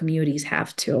possessions that our communities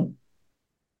have too.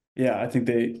 Yeah, I think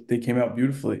they came out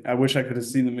beautifully. I wish I could have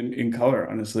seen them in color,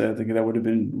 honestly. I think that would have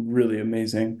been really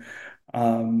amazing.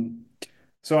 Um,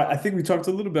 so I think we talked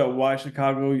a little bit about why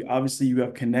Chicago. Obviously, you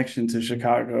have connection to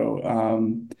Chicago.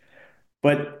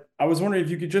 But I was wondering if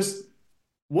you could just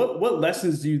what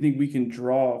lessons do you think we can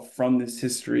draw from this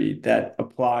history that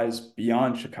applies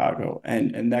beyond Chicago?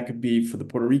 And that could be for the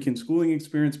Puerto Rican schooling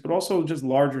experience, but also just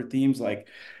larger themes like,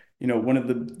 one of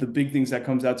the big things that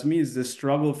comes out to me is this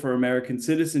struggle for American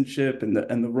citizenship and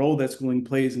the role that schooling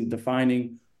plays in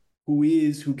defining who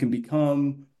is, who can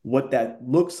become, what that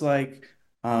looks like.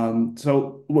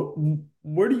 So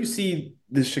where do you see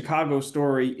the Chicago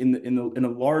story in a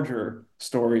larger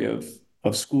story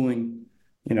of schooling,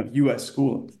 U.S.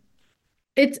 schooling?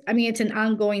 I mean, it's an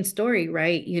ongoing story,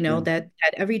 right? Yeah. That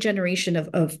every generation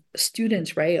of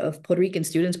students, right, of Puerto Rican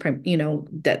students,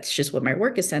 that's just what my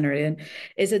work is centered in,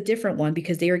 is a different one,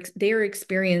 because they are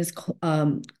experiencing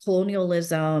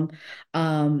colonialism,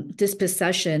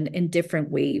 dispossession in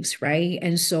different waves, right?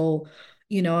 And so,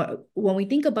 when we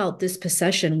think about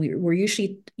dispossession, we're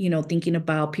usually, thinking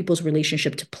about people's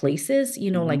relationship to places,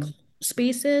 like Mhm.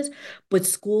 spaces, but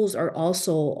schools are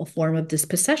also a form of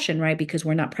dispossession, right? Because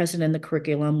we're not present in the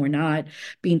curriculum, we're not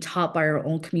being taught by our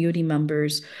own community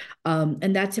members,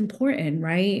 and that's important,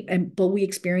 right? And but we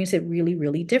experience it really,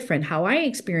 really different. How I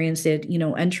experienced it,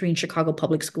 entering Chicago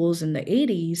public schools in the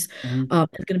 80s, Mhm.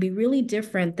 is going to be really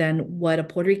different than what a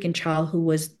Puerto Rican child who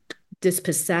was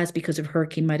dispossessed because of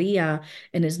Hurricane Maria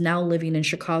and is now living in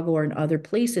Chicago or in other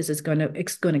places is going to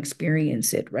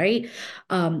experience it, right?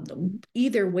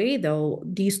 Either way, though,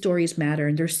 these stories matter,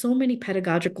 and there's so many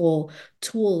pedagogical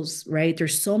tools, right?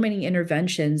 There's so many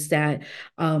interventions that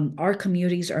our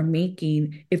communities are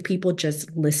making if people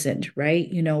just listened,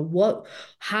 right?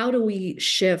 How do we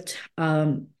shift?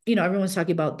 Everyone's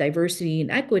talking about diversity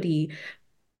and equity,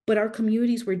 but our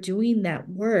communities were doing that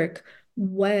work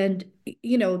when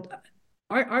you know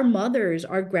our mothers,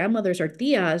 our grandmothers, our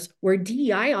tias were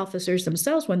DEI officers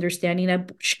themselves when they're standing at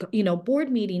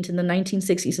board meetings in the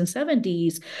 1960s and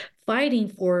 70s, fighting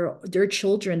for their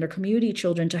children, their community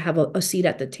children, to have a seat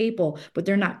at the table, but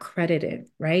they're not credited,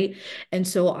 right? And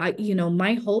so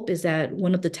my hope is that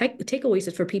one of the takeaways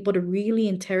is for people to really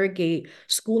interrogate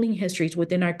schooling histories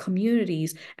within our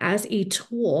communities as a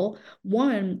tool,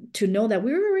 one, to know that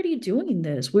we're already doing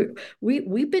this.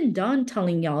 We've been done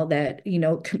telling y'all that,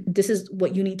 this is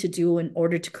what you need to do in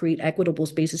order to create equitable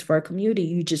spaces for our community.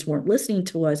 You just weren't listening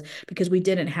to us because we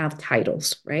didn't have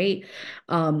titles, right?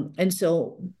 And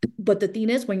so, but the thing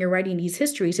is, when you're writing these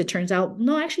histories, it turns out,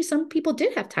 no, actually, some people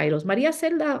did have titles. Maria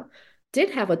Celda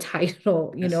did have a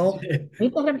title, Yes.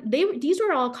 these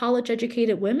were all college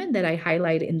educated women that I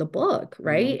highlight in the book,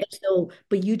 right? Mhm. And so,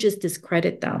 but you just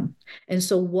discredit them. And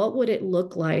so, what would it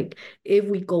look like if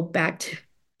we go back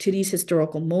to these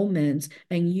historical moments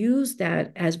and use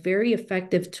that as very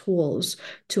effective tools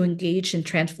to engage in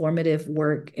transformative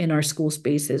work in our school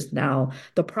spaces now?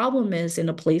 The problem is in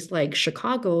a place like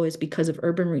Chicago is because of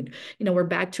we're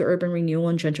back to urban renewal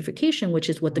and gentrification, which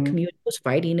is what the Mhm. community was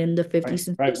fighting in the Right, 50s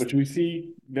and right, 60s. which we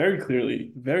see very And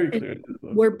clearly in the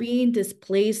book. we're being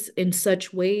displaced in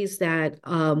such ways that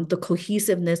the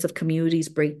cohesiveness of communities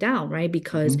break down, right?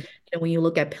 Because Mhm. when you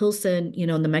look at Pilsen,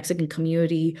 in the Mexican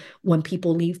community, when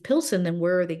people leave Pilsen, then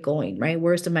where are they going, right?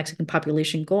 Where's the Mexican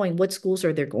population going? What schools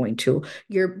are they going to?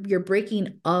 You're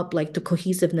breaking up like the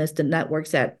cohesiveness, the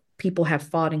networks that people have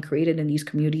fought and created in these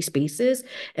community spaces,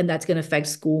 and that's going to affect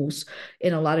schools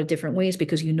in a lot of different ways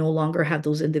because you no longer have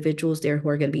those individuals there who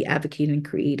are going to be advocating and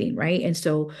creating, right? And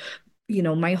so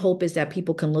my hope is that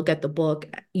people can look at the book,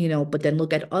 but then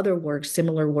look at other works,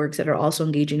 similar works that are also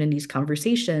engaging in these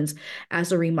conversations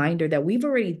as a reminder that we've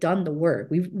already done the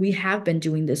work. We have been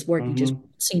doing this work. You just Mhm.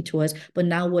 listening to us, but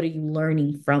now what are you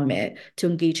learning from it to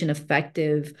engage in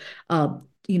effective,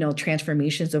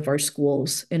 transformations of our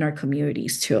schools in our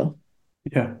communities too?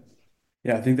 Yeah.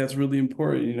 Yeah, I think that's really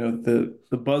important. The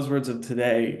buzzwords of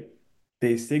today,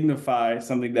 they signify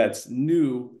something that's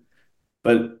new,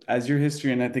 but as your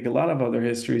history and I think a lot of other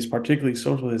histories, particularly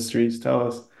social histories, tell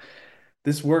us,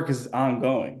 this work is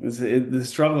ongoing. The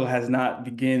struggle has not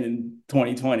begun in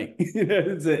 2020.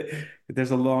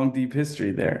 There's a long, deep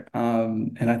history there.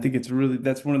 And I think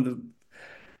that's one of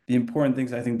the important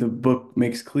things I think the book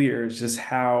makes clear is just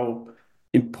how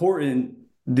important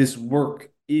this work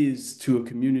is to a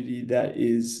community that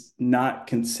is not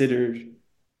considered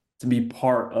to be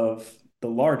part of the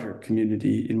larger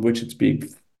community in which it's being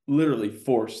literally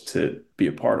forced to be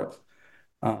a part of.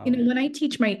 When I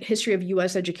teach my history of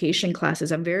US education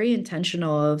classes, I'm very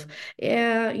intentional of,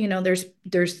 yeah,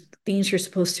 there's things you're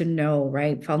supposed to know,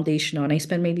 right? Foundational. And I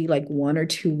spend maybe like 1 or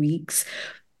 2 weeks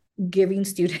giving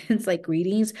students like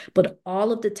readings, but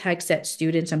all of the texts that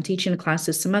students, I'm teaching a class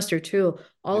this semester too,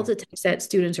 all of Yeah. the texts that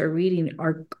students are reading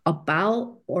are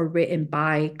about or written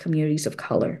by communities of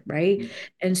color, right?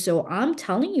 And so I'm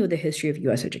telling you the history of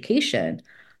US education.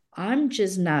 I'm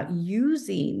just not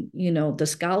using, the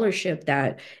scholarship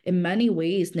that in many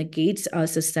ways negates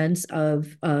us a sense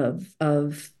of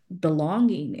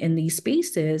belonging in these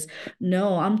spaces.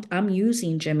 No, I'm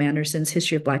using Jim Anderson's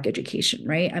History of Black Education,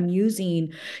 right? I'm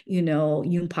using,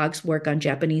 Yoon Park's work on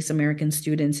Japanese American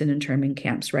students in internment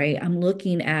camps, right? I'm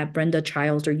looking at Brenda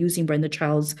Childs or using Brenda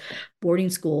Childs' boarding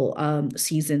school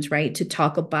seasons, right, to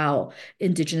talk about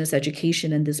Indigenous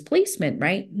education and displacement,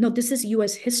 right? No, this is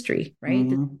U.S. history, right?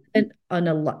 This Mhm. isn't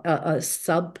a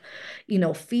sub,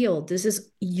 field. This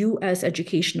is U.S.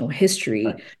 educational history,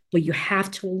 Right. but you have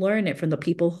to learn it from the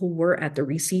people who were at the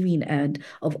receiving end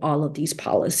of all of these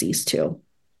policies too.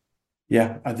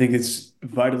 Yeah, I think it's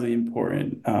vitally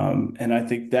important. And I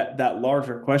think that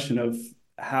larger question of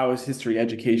how is history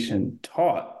education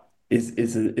taught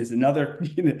is another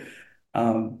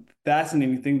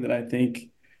fascinating thing that I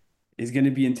think is going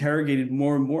to be interrogated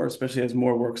more and more, especially as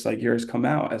more works like yours come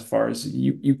out, as far as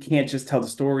you can't just tell the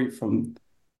story from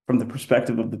the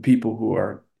perspective of the people who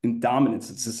are in dominance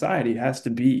in society. It has to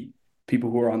be people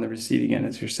who are on the receiving end,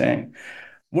 as you're saying.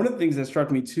 One of the things that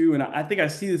struck me too, and I think I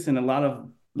see this in a lot of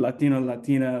Latino,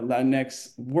 Latina,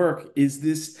 Latinx work, is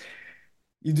this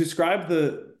you describe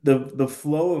the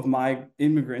flow of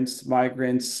migrants,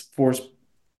 forced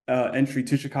entry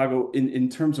to Chicago in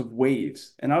terms of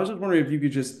waves. And I was just wondering if you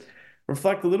could just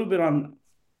reflect a little bit on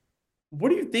what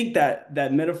do you think that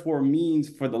metaphor means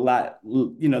for the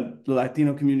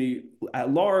Latino community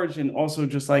at large, and also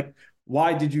just like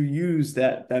why did you use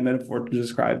that metaphor to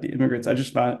describe the immigrants? I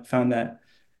just found that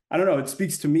I don't know, it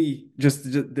speaks to me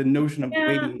just the notion of Yeah.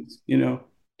 waves, you know?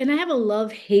 And I have a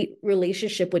love-hate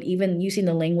relationship with even using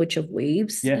the language of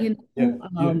waves, Yeah, yeah,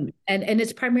 yeah, and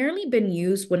it's primarily been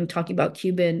used when talking about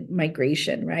Cuban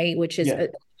migration, right? yeah, Which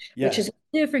yeah, is a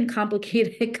different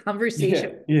complicated yeah,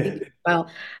 conversation yeah. thinking about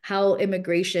how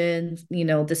immigration,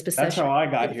 That's dispossession how I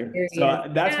got here. So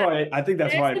experience. that's Yeah, why I think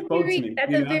that's why it spoke to me,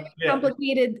 that's a very Yeah.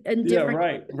 complicated and Yeah, different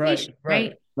right, right, conversation,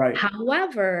 right, right? right,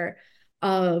 However,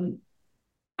 um,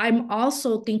 I'm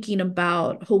also thinking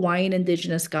about Hawaiian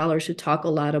indigenous scholars who talk a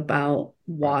lot about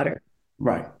right, water.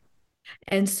 right,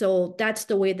 And so that's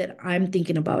the way that I'm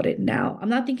thinking about it now. I'm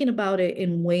not thinking about it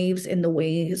in waves in the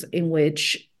ways in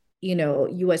which,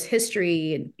 US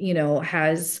history,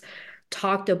 has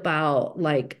talked about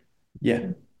like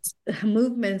yeah.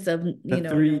 movements of,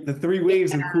 The three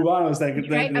waves of Cubanos that I'm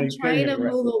they played trying to here,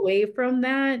 right? move away from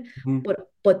that, Mhm.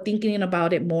 but thinking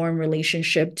about it more in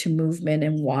relationship to movement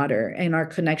and water and our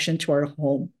connection to our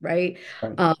home, right?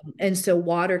 Right, And so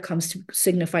water comes to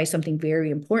signify something very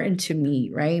important to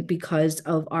me, right? Because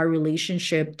of our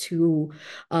relationship to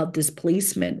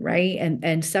displacement, right?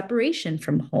 And separation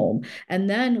from home. And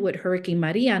then with Hurricane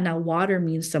Maria, now water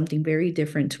means something very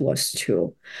different to us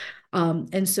too.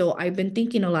 And so I've been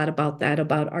thinking a lot about that,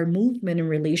 about our movement in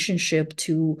relationship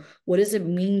to what does it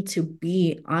mean to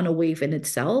be on a wave in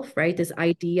itself, right? This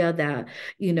idea that,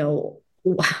 you know,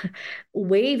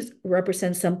 waves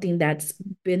represent something that's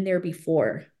been there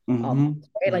before. Um, mm-hmm.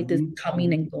 right? Like this Mm-hmm.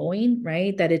 coming and going,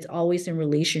 right? That it's always in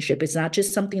relationship. It's not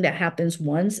just something that happens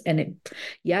once and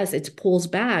yes, it pulls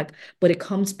back, but it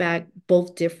comes back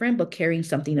both different, but carrying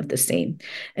something of the same.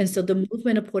 And so the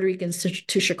movement of Puerto Ricans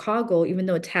to Chicago, even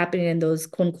though it's happening in those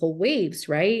quote unquote waves,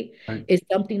 right, Right, is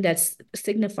something that's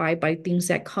signified by things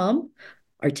that come,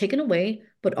 are taken away,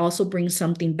 but also bring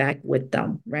something back with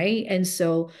them, right? And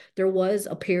so there was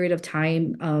a period of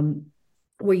time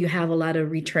where you have a lot of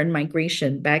return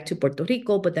migration back to Puerto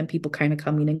Rico, but then people kind of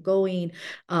coming and going,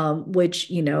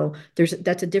 which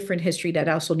that's a different history that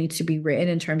also needs to be written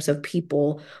in terms of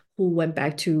people who went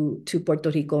back to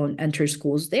Puerto Rico and entered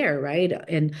schools there, right?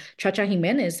 And Chacha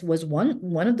Jimenez was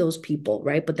one of those people,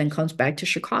 right? But then comes back to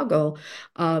Chicago,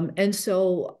 and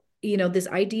so this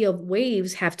idea of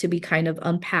waves have to be kind of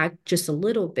unpacked just a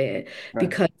little bit right.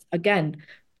 because again,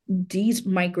 these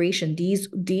migration, these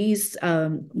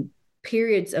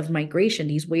periods of migration,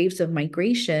 these waves of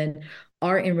migration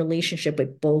are in relationship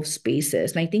with both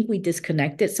spaces. And I think we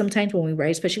disconnect it sometimes when we write,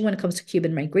 especially when it comes to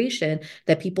Cuban migration,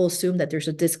 that people assume that there's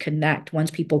a disconnect. Once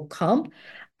people come,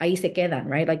 ahí se quedan,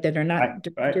 right? Like that they're Right, not,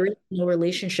 right. there is no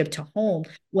relationship to home.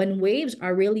 When waves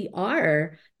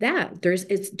are that,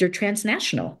 they're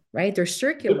transnational, right? They're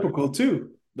circular. Typical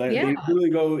too. Like Yeah. they really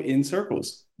go in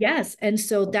circles. Yes. And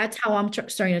so that's how I'm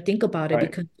starting to think about it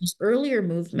Right, because these earlier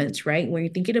movements, right, when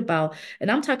you're thinking about, and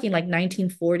I'm talking like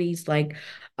 1940s, like,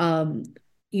 um,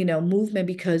 movement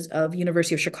because of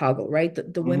University of Chicago, right?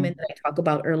 The women mm-hmm. that I talk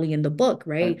about early in the book,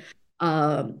 Right,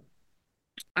 right? Um,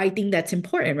 I think that's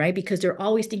important, right? Because they're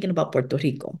always thinking about Puerto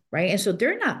Rico, right? And so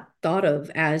they're not thought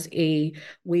of as a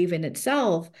wave in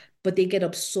itself, but they get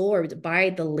absorbed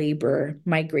by the labor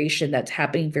migration that's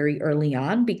happening very early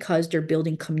on because they're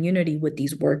building community with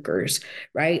these workers,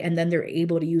 right? And then they're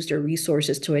able to use their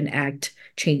resources to enact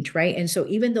change, right? And so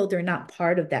even though they're not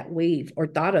part of that wave or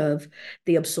thought of,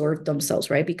 they absorb themselves,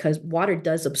 right? Because water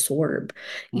does absorb,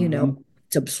 mm-hmm.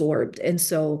 it's absorbed. And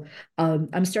so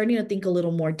I'm starting to think a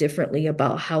little more differently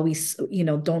about how we,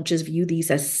 don't just view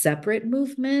these as separate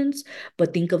movements,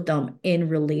 but think of them in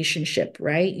relationship,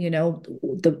 right? You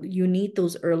need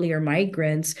those earlier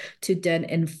migrants to then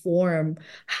inform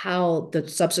how the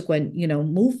subsequent,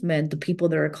 movement, the people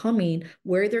that are coming,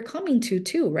 where they're coming to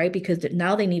too, right? Because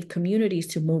now they need communities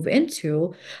to move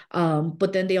into,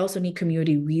 but then they also need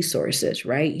community resources,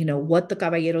 right? What the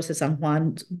Caballeros de San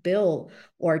Juan built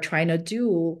or trying to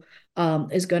do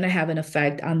is going to have an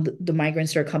effect on the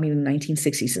migrants that are coming in the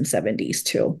 1960s and 70s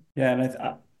too. Yeah,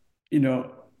 and you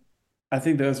know, I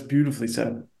think that was beautifully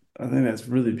said. I think that's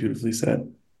really beautifully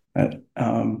said. I'm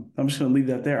just going to leave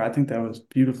that there. I think that was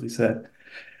beautifully said.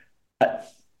 I,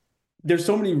 there's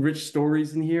so many rich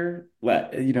stories in here.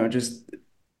 Just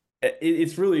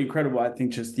it's really incredible. I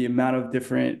think just the amount of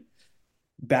different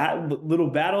little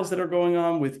battles that are going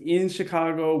on within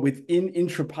Chicago, within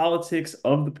intra-politics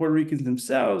of the Puerto Ricans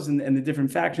themselves and the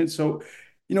different factions. So,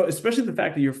 especially the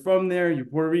fact that you're from there, you're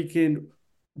Puerto Rican.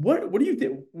 What do you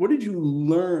think? What did you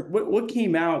learn? What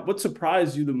came out? What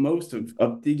surprised you the most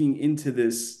of digging into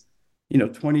this,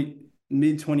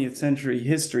 mid 20th century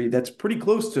history that's pretty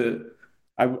close to,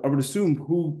 I would assume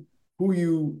who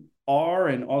you are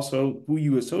and also who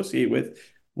you associate with.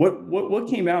 What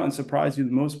came out and surprised you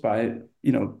the most by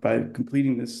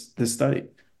completing this study?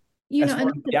 As far And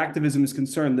as the activism is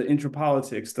concerned, the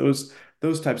intrapolitics,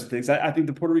 those types of things. I think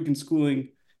the Puerto Rican schooling,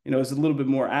 is a little bit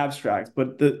more abstract,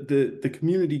 but the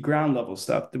community ground level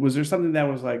stuff. Was there something that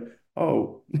was like,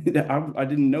 oh, I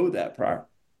didn't know that prior?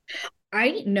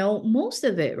 I know most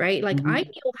of it, right? Like I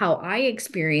Mm-hmm. know how I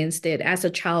experienced it as a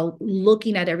child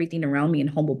looking at everything around me in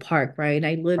Humboldt Park, right?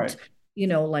 I lived, Right.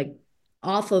 like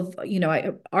off of,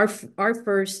 our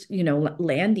first,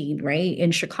 landing, right,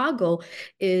 in Chicago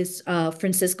is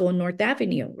Francisco and North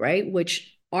Avenue, right?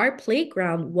 Which our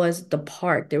playground was the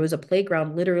park. There was a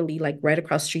playground literally like right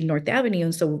across the street, North Avenue.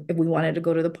 And so if we wanted to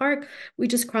go to the park, we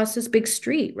just crossed this big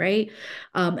street, right?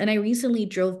 And I recently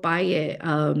drove by it.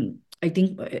 I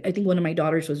think one of my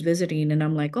daughters was visiting and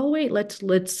I'm like, oh wait, let's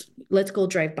go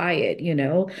drive by it,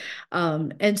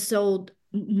 and so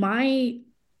my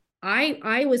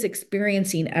I was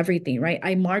experiencing everything, right?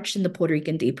 I marched in the Puerto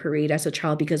Rican Day Parade as a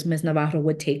child because Ms. Navarro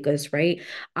would take us, right?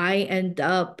 I end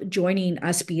up joining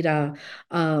Aspira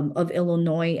of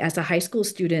Illinois as a high school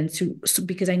student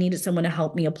because I needed someone to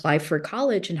help me apply for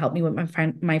college and help me with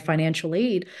my financial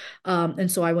aid.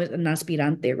 And so I was an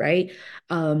aspirante, right?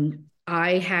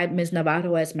 I had Ms.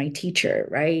 Navarro as my teacher,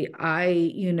 right?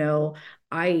 I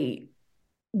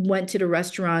went to the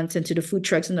restaurants and to the food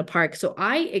trucks in the park. So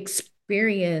I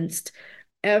experienced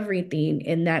everything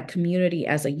in that community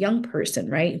as a young person,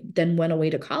 right? Then went away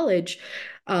to college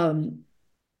um,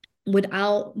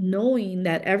 without knowing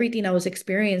that everything I was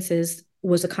experiencing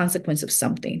was a consequence of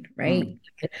something, right?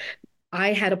 Mm.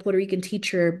 I had a Puerto Rican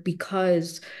teacher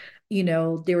because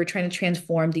they were trying to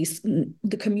transform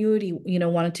the community,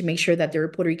 wanted to make sure that there were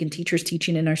Puerto Rican teachers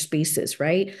teaching in our spaces,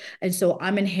 right? And so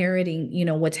I'm inheriting,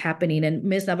 what's happening. And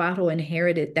Ms. Navarro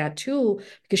inherited that too,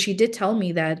 because she did tell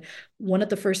me that one of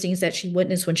the first things that she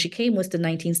witnessed when she came was the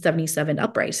 1977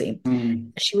 uprising.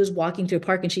 Mm. She was walking through a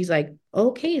park and she's like,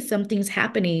 okay, something's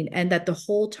happening. And that the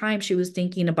whole time she was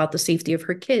thinking about the safety of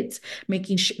her kids,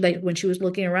 making sure, like when she was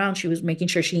looking around, she was making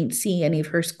sure she didn't see any of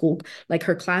her school, like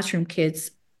her classroom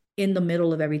kids in the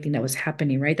middle of everything that was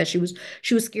happening, right? That she was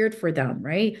scared for them,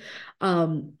 right?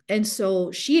 And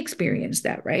so she experienced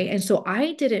that, right? And so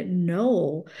I didn't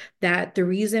know that the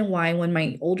reason why when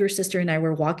my older sister and I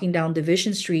were walking down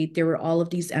Division Street, there were all of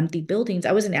these empty buildings.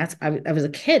 I wasn't asking, I was a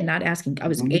kid, not asking, I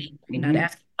was eight, Mm-hmm. not Mm-hmm.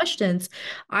 asking questions.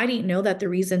 I didn't know that the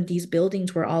reason these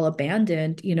buildings were all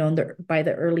abandoned, by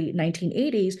the early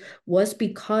 1980s was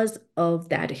because of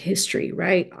that history,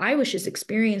 right? I was just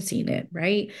experiencing it,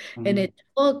 right? And Mm-hmm. it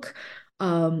took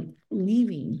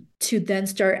leaving to then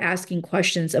start asking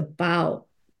questions about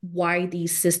why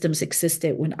these systems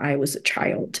existed when I was a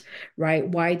child, right?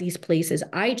 Why these places.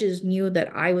 I just knew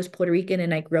that I was Puerto Rican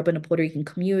and I grew up in a Puerto Rican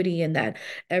community and that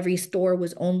every store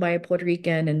was owned by a Puerto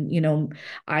Rican. And,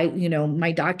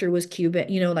 my doctor was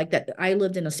Cuban, like that. I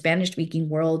lived in a Spanish speaking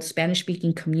world, Spanish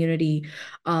speaking community,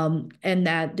 and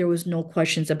that there was no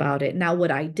questions about it. Now,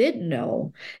 what I did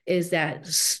know is that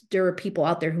there were people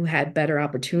out there who had better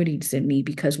opportunities than me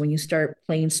because when you start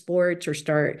playing sports or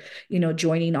start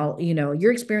joining all,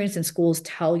 your experience in schools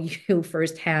tell you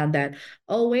firsthand that,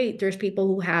 oh, wait, there's people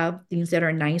who have things that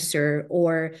are nicer.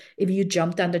 Or if you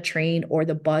jumped on the train or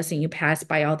the bus and you passed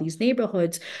by all these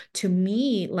neighborhoods, to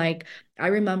me, like, I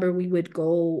remember we would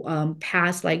go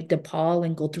past like DePaul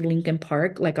and go through Lincoln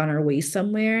Park, like on our way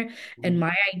somewhere. And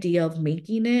my idea of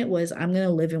making it was, I'm going to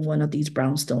live in one of these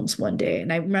brownstones one day.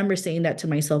 And I remember saying that to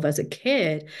myself as a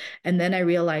kid. And then I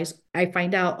realized, I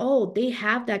find out, oh, they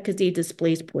have that because they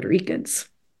displaced Puerto Ricans.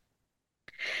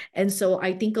 And so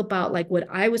I think about like what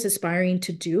I was aspiring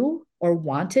to do or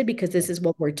wanted because this is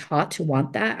what we're taught to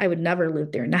want that. I would never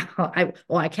live there now.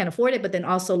 I can't afford it, but then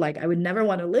also like I would never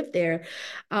want to live there.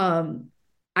 Um,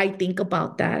 I think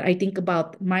about that. I think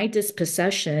about my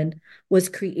dispossession was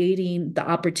creating the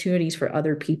opportunities for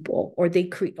other people, or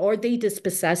they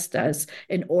dispossessed us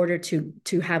in order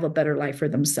to have a better life for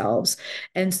themselves.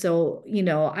 And so,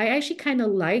 I actually kind of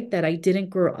like that I didn't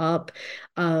grow up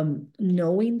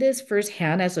knowing this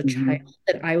firsthand as a child, Mhm.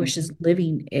 that I was just Mhm.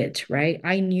 living it, right?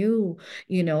 I knew,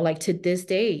 like to this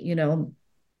day,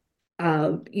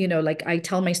 like I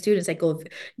tell my students, I go,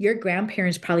 your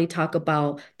grandparents probably talk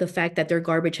about the fact that their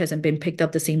garbage hasn't been picked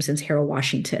up the same since Harold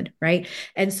Washington, right?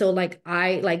 And so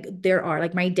there are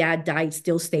like my dad died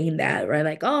still saying that, right?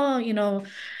 Like, oh,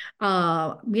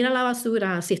 mira la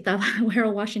basura, si estaba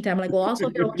Harold Washington. I'm like, well, also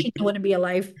Harold Washington wouldn't be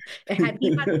alive. Had he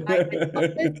not died because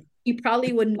of this, he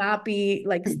probably would not be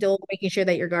like still making sure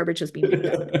that your garbage was being picked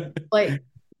up.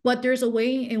 But there's a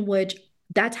way in which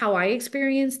that's how I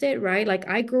experienced it, right? Like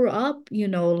I grew up,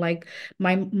 like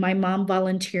my mom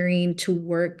volunteering to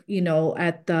work,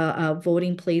 at the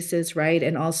voting places, right?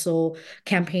 And also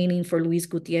campaigning for Luis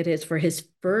Gutierrez for his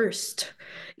first,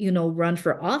 run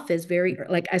for office. Very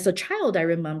like as a child, I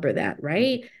remember that,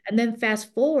 right? And then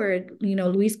fast forward,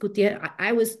 Luis Gutierrez,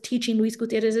 I was teaching Luis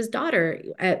Gutierrez's daughter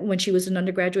when she was an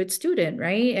undergraduate student,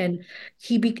 right? And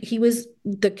he was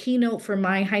the keynote for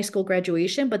my high school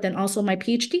graduation, but then also my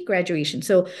PhD graduation.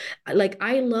 So, like,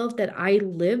 I love that I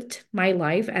lived my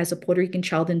life as a Puerto Rican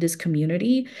child in this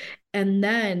community, and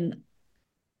then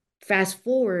fast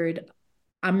forward,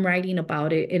 I'm writing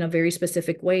about it in a very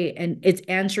specific way. And it's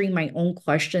answering my own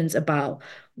questions about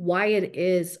why it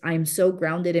is I'm so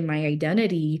grounded in my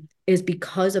identity is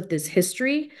because of this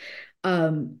history,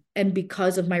 and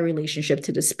because of my relationship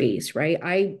to the space, right?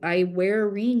 I wear a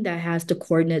ring that has the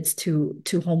coordinates to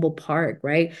Humboldt Park,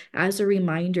 right? As a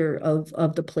reminder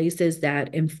of the places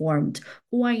that informed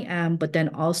who I am, but then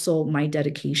also my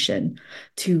dedication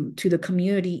to the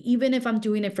community, even if I'm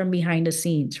doing it from behind the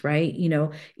scenes, right?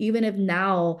 Even if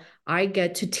now I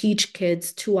get to teach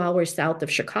kids 2 hours south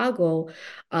of Chicago,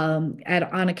 on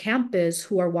a campus,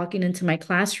 who are walking into my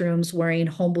classrooms wearing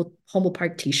Humboldt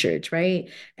Park t-shirts, right?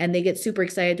 And they get super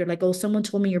excited. They're like, oh, someone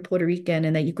told me you're Puerto Rican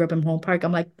and that you grew up in Humboldt Park.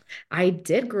 I'm like, I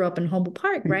did grow up in Humboldt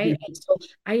Park, right? And so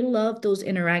I love those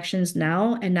interactions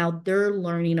now. And now they're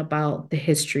learning about the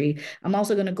history. I'm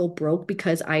also going to go broke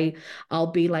because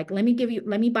I'll be like, let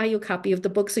me buy you a copy of the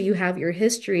book so you have your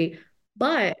history.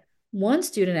 But one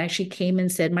student actually came and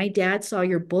said, my dad saw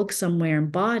your book somewhere and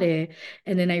bought it.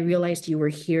 And then I realized you were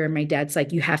here. And my dad's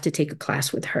like, you have to take a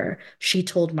class with her. She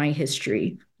told my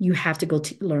history. You have to go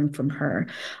learn from her.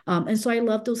 And so I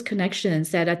love those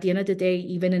connections that at the end of the day,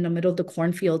 even in the middle of the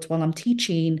cornfields while I'm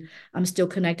teaching, I'm still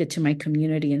connected to my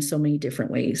community in so many different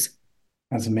ways.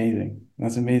 That's amazing.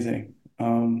 That's amazing.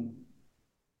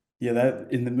 Yeah, that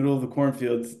in the middle of the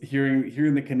cornfields,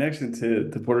 hearing the connection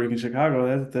to Puerto Rican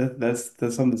Chicago, that's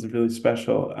something that's really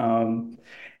special.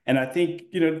 And I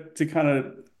think, to kind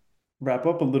of wrap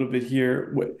up a little bit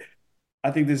here, I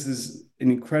think this is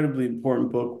an incredibly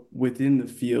important book within the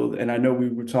field. And I know we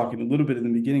were talking a little bit in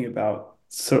the beginning about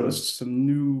some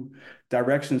new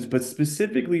directions, but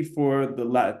specifically for the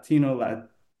Latina,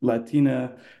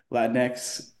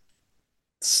 Latinx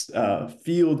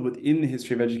field within the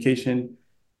history of education.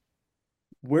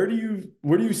 Where do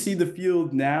you see the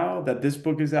field now that this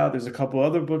book is out? There's a couple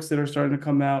other books that are starting to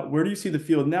come out. Where do you see the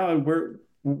field now, and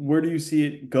where do you see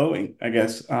it going, I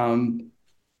guess?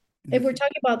 If we're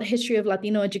talking about the history of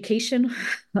Latino education,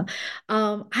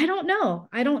 I don't know.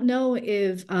 I don't know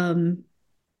if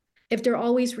they're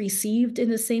always received in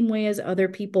the same way as other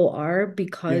people are Yeah.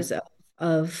 because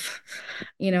of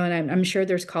and I'm sure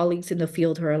there's colleagues in the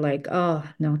field who are like, oh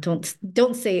no, don't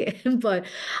say it. But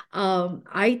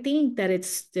I think that it's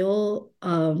still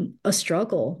a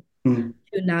struggle Mm.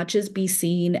 to not just be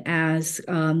seen as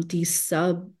these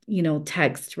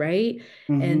texts, right?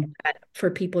 And Hmm. that for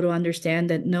people to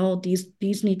understand that no,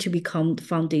 these need to become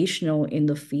foundational in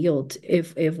the field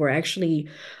if we're actually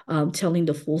telling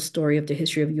the full story of the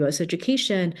history of U.S.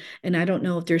 education. And I don't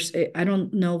know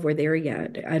if we're there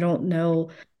yet. I don't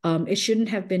know. It shouldn't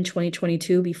have been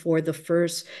 2022 before the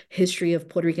first history of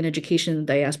Puerto Rican education in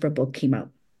the diaspora book came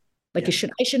out. Like Yeah.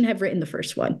 I shouldn't have written the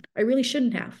first one. I really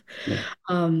shouldn't have. Yeah.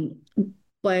 Um,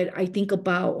 but I think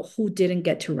about who didn't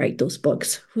get to write those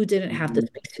books, who didn't have the Mhm.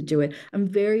 space to do it. I'm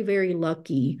very, very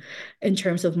lucky in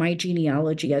terms of my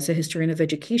genealogy as a historian of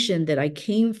education that I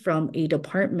came from a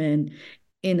department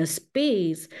in a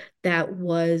space that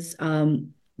was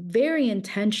very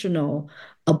intentional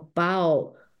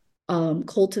about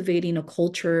cultivating a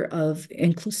culture of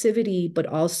inclusivity, but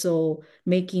also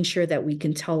making sure that we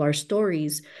can tell our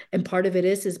stories. And part of it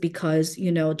is because,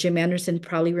 Jim Anderson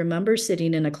probably remembers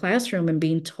sitting in a classroom and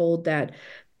being told that,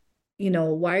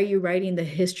 why are you writing the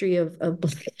history of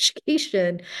Black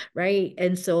education, right?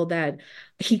 And so that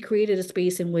he created a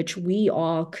space in which we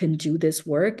all can do this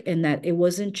work, and that it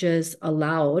wasn't just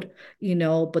allowed,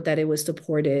 but that it was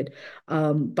supported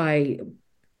by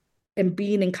and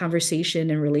being in conversation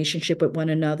and relationship with one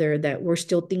another, that we're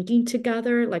still thinking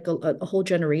together, like a whole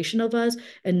generation of us.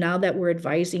 And now that we're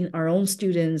advising our own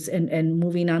students and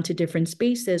moving on to different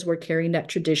spaces, we're carrying that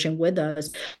tradition with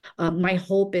us. My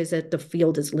hope is that the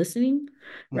field is listening,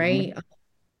 right?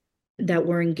 That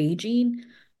we're engaging.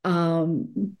 But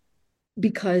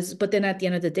then at the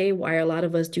end of the day, why a lot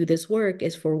of us do this work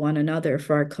is for one another,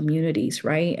 for our communities,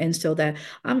 right? And so that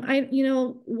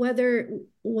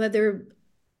whether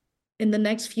in the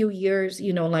next few years,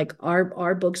 like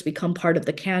our books become part of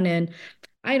the canon,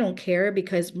 I don't care,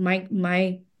 because my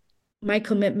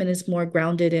commitment is more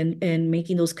grounded in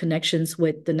making those connections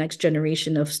with the next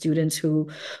generation of students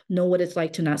who know what it's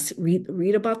like to not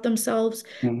read about themselves,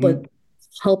 but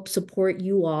help support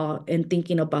you all in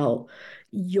thinking about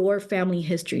your family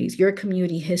histories, your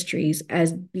community histories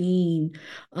as being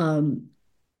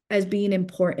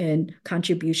important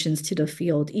contributions to the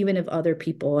field, even if other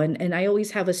people. And I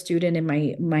always have a student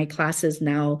in my classes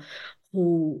now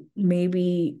who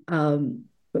maybe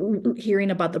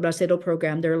hearing about the Bracero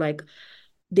program, they're like,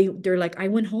 I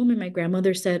went home and my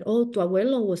grandmother said, "Oh, tu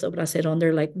abuelo was a bracero." And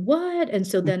they're like, "What?" And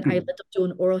so then I let them do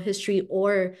an oral history,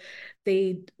 or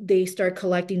they start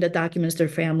collecting the documents their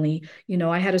family.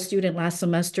 I had a student last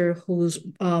semester whose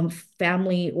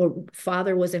family or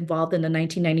father was involved in the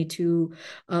 1992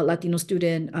 Latino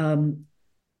student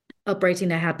uprising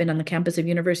that happened on the campus of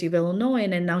University of Illinois,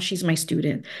 and then now she's my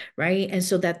student, right? And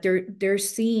so that they're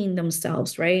seeing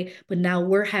themselves, right? But now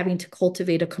we're having to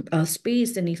cultivate a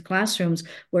space in these classrooms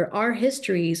where our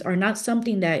histories are not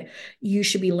something that you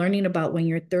should be learning about when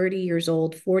you're 30 years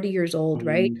old, 40 years old,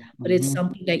 right? But it's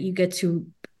something that you get to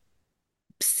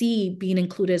see being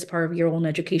included as part of your own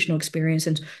educational experience.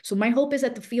 And so my hope is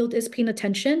that the field is paying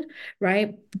attention,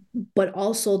 right? But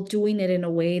also doing it in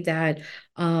a way that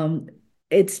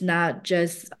it's not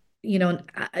just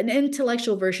an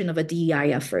intellectual version of a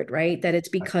DEI effort, right? That it's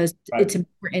because it's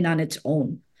important on its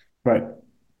own. Right.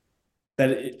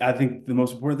 I think the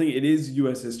most important thing, it is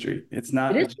U.S. history. It's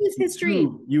not It is U.S. history.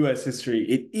 U.S. history.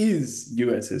 It is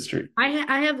U.S. history. I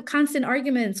have constant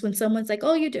arguments when someone's like,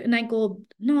 "Oh, you do," and I go,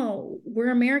 "No,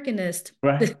 we're Americanist.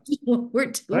 Right. This is what we're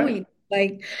doing."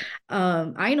 Right. Like,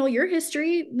 I know your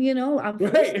history. I'm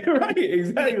right,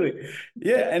 exactly.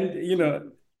 Yeah,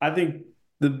 and I think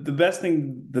the best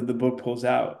thing that the book pulls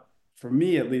out, for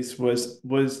me at least,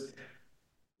 was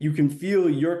you can feel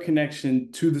your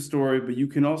connection to the story, but you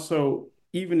can also,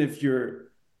 even if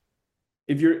you're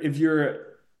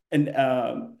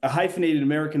a hyphenated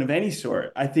American of any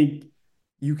sort, I think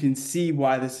you can see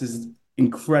why this is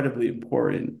incredibly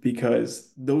important,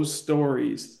 because those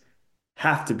stories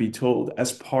have to be told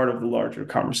as part of the larger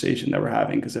conversation that we're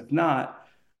having. Because if not,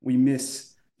 we miss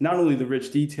not only the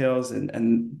rich details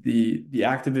and the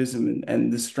activism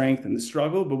and the strength and the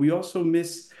struggle, but we also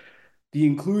miss the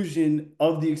inclusion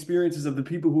of the experiences of the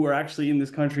people who are actually in this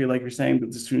country, like you're saying,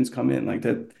 that the students come in like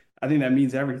that. I think that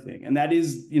means everything. And that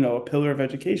is, a pillar of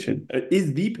education. It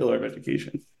is the pillar of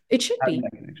education. It should be.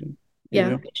 That connection,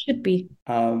 it should be.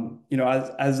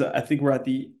 As I think we're at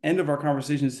the end of our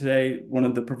conversations today, one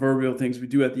of the proverbial things we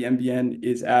do at the MBN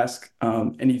is ask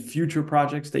any future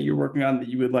projects that you're working on that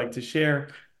you would like to share.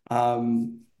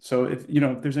 So if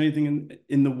there's anything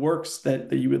in the works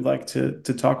that you would like to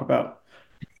talk about.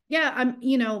 Yeah, I'm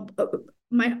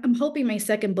hoping my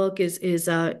second book is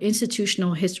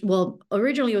institutional history. Well,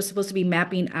 originally it was supposed to be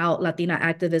mapping out Latina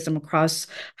activism across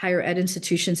higher ed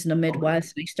institutions in the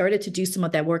Midwest. And I started to do some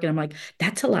of that work, and I'm like,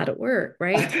 that's a lot of work,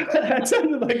 right? That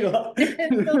sounded like a lot.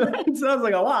 That sounds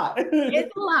like a lot.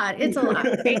 It's a lot. It's a lot.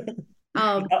 Right?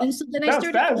 And so then I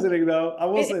started. That's fascinating, though. I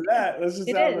will say that. That's just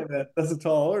sounds like that's a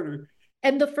tall order.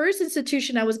 And the first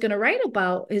institution I was going to write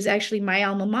about is actually my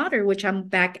alma mater, which I'm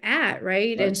back at,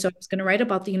 right? And so I was going to write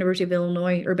about the University of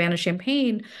Illinois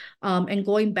Urbana-Champaign, and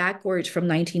going backwards from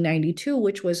 1992,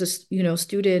 which was a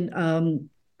student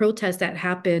protest that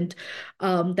happened.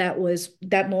 That was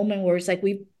that moment where it's like,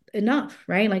 we've enough,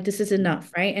 right? Like, this is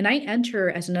enough, right? And I enter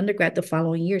as an undergrad the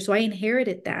following year, so I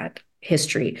inherited that.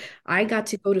 history. I got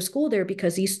to go to school there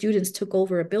because these students took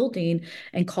over a building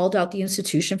and called out the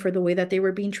institution for the way that they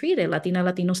were being treated,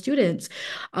 Latino students.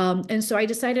 And so I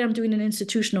decided I'm doing an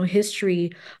institutional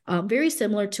history, very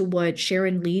similar to what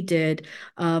Sharon Lee did.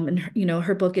 And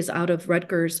her book is out of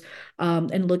Rutgers,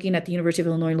 and looking at the University of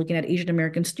Illinois, looking at Asian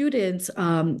American students.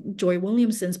 Joy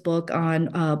Williamson's book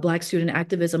on Black student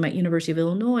activism at University of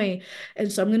Illinois.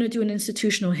 And so I'm going to do an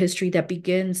institutional history that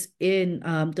begins in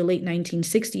the late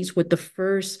 1960s with the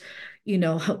first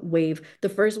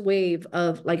the first wave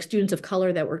of like students of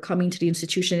color that were coming to the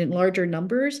institution in larger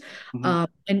numbers,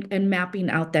 and mapping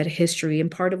out that history.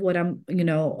 And part of what I'm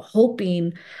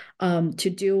hoping to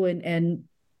do, and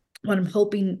what I'm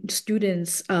hoping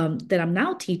students that I'm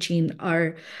now teaching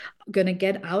are going to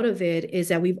get out of it, is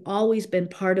that we've always been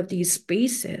part of these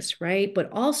spaces, right? But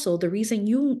also the reason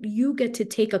you get to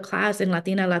take a class in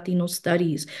Latino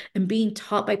studies and being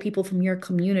taught by people from your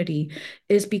community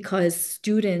is because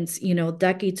students,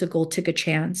 decades ago took a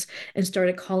chance and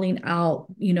started calling out,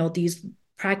 these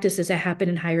practices that happen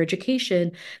in higher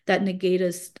education that negate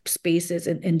us spaces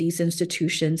in these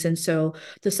institutions. And so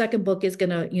the second book is going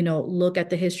to, look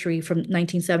at the history from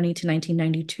 1970 to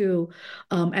 1992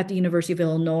 at the University of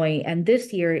Illinois. And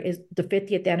this year is the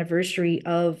 50th anniversary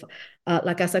of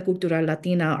La Casa Cultural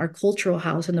Latina, our cultural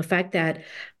house, and the fact that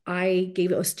I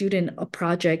gave a student a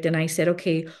project and I said,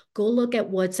 okay, go look at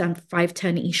what's on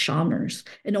 510 East Chalmers.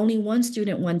 And only one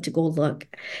student went to go look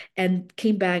and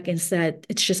came back and said,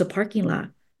 it's just a parking lot.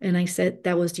 And I said,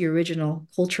 that was the original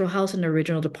cultural house and the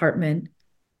original department.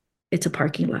 It's a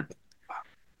parking lot.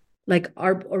 Like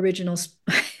our original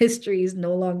history is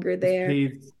no longer there.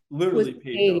 Paved, literally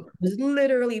paved. It was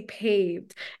literally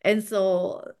paved. And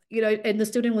so, and the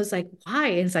student was like, why?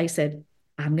 And so I said,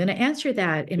 I'm going to answer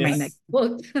that in my next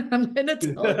book. I'm going to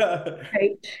tell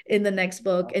right in the next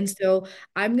book. And so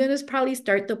I'm going to probably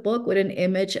start the book with an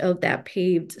image of that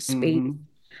paved space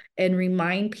and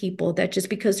remind people that just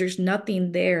because there's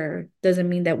nothing there doesn't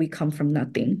mean that we come from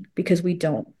nothing, because we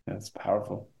don't. That's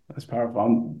powerful. That's powerful.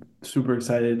 I'm super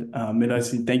excited.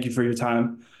 Mirelsie, thank you for your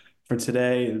time for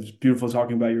today. It was beautiful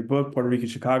talking about your book, Puerto Rican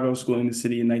Chicago, Schooling the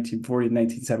City in 1940 and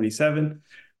 1977.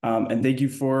 And thank you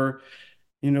for,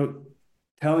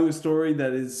 telling a story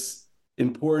that is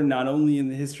important not only in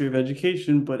the history of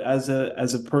education, but as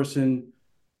a person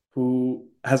who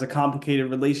has a complicated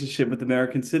relationship with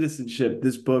American citizenship.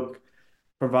 This book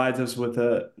provides us with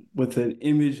an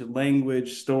image,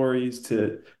 language, stories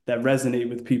that resonate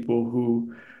with people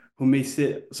who may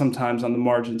sit sometimes on the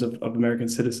margins of American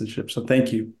citizenship. So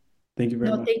thank you. Thank you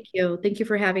very much. Thank you. Thank you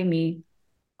for having me.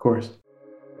 Of course.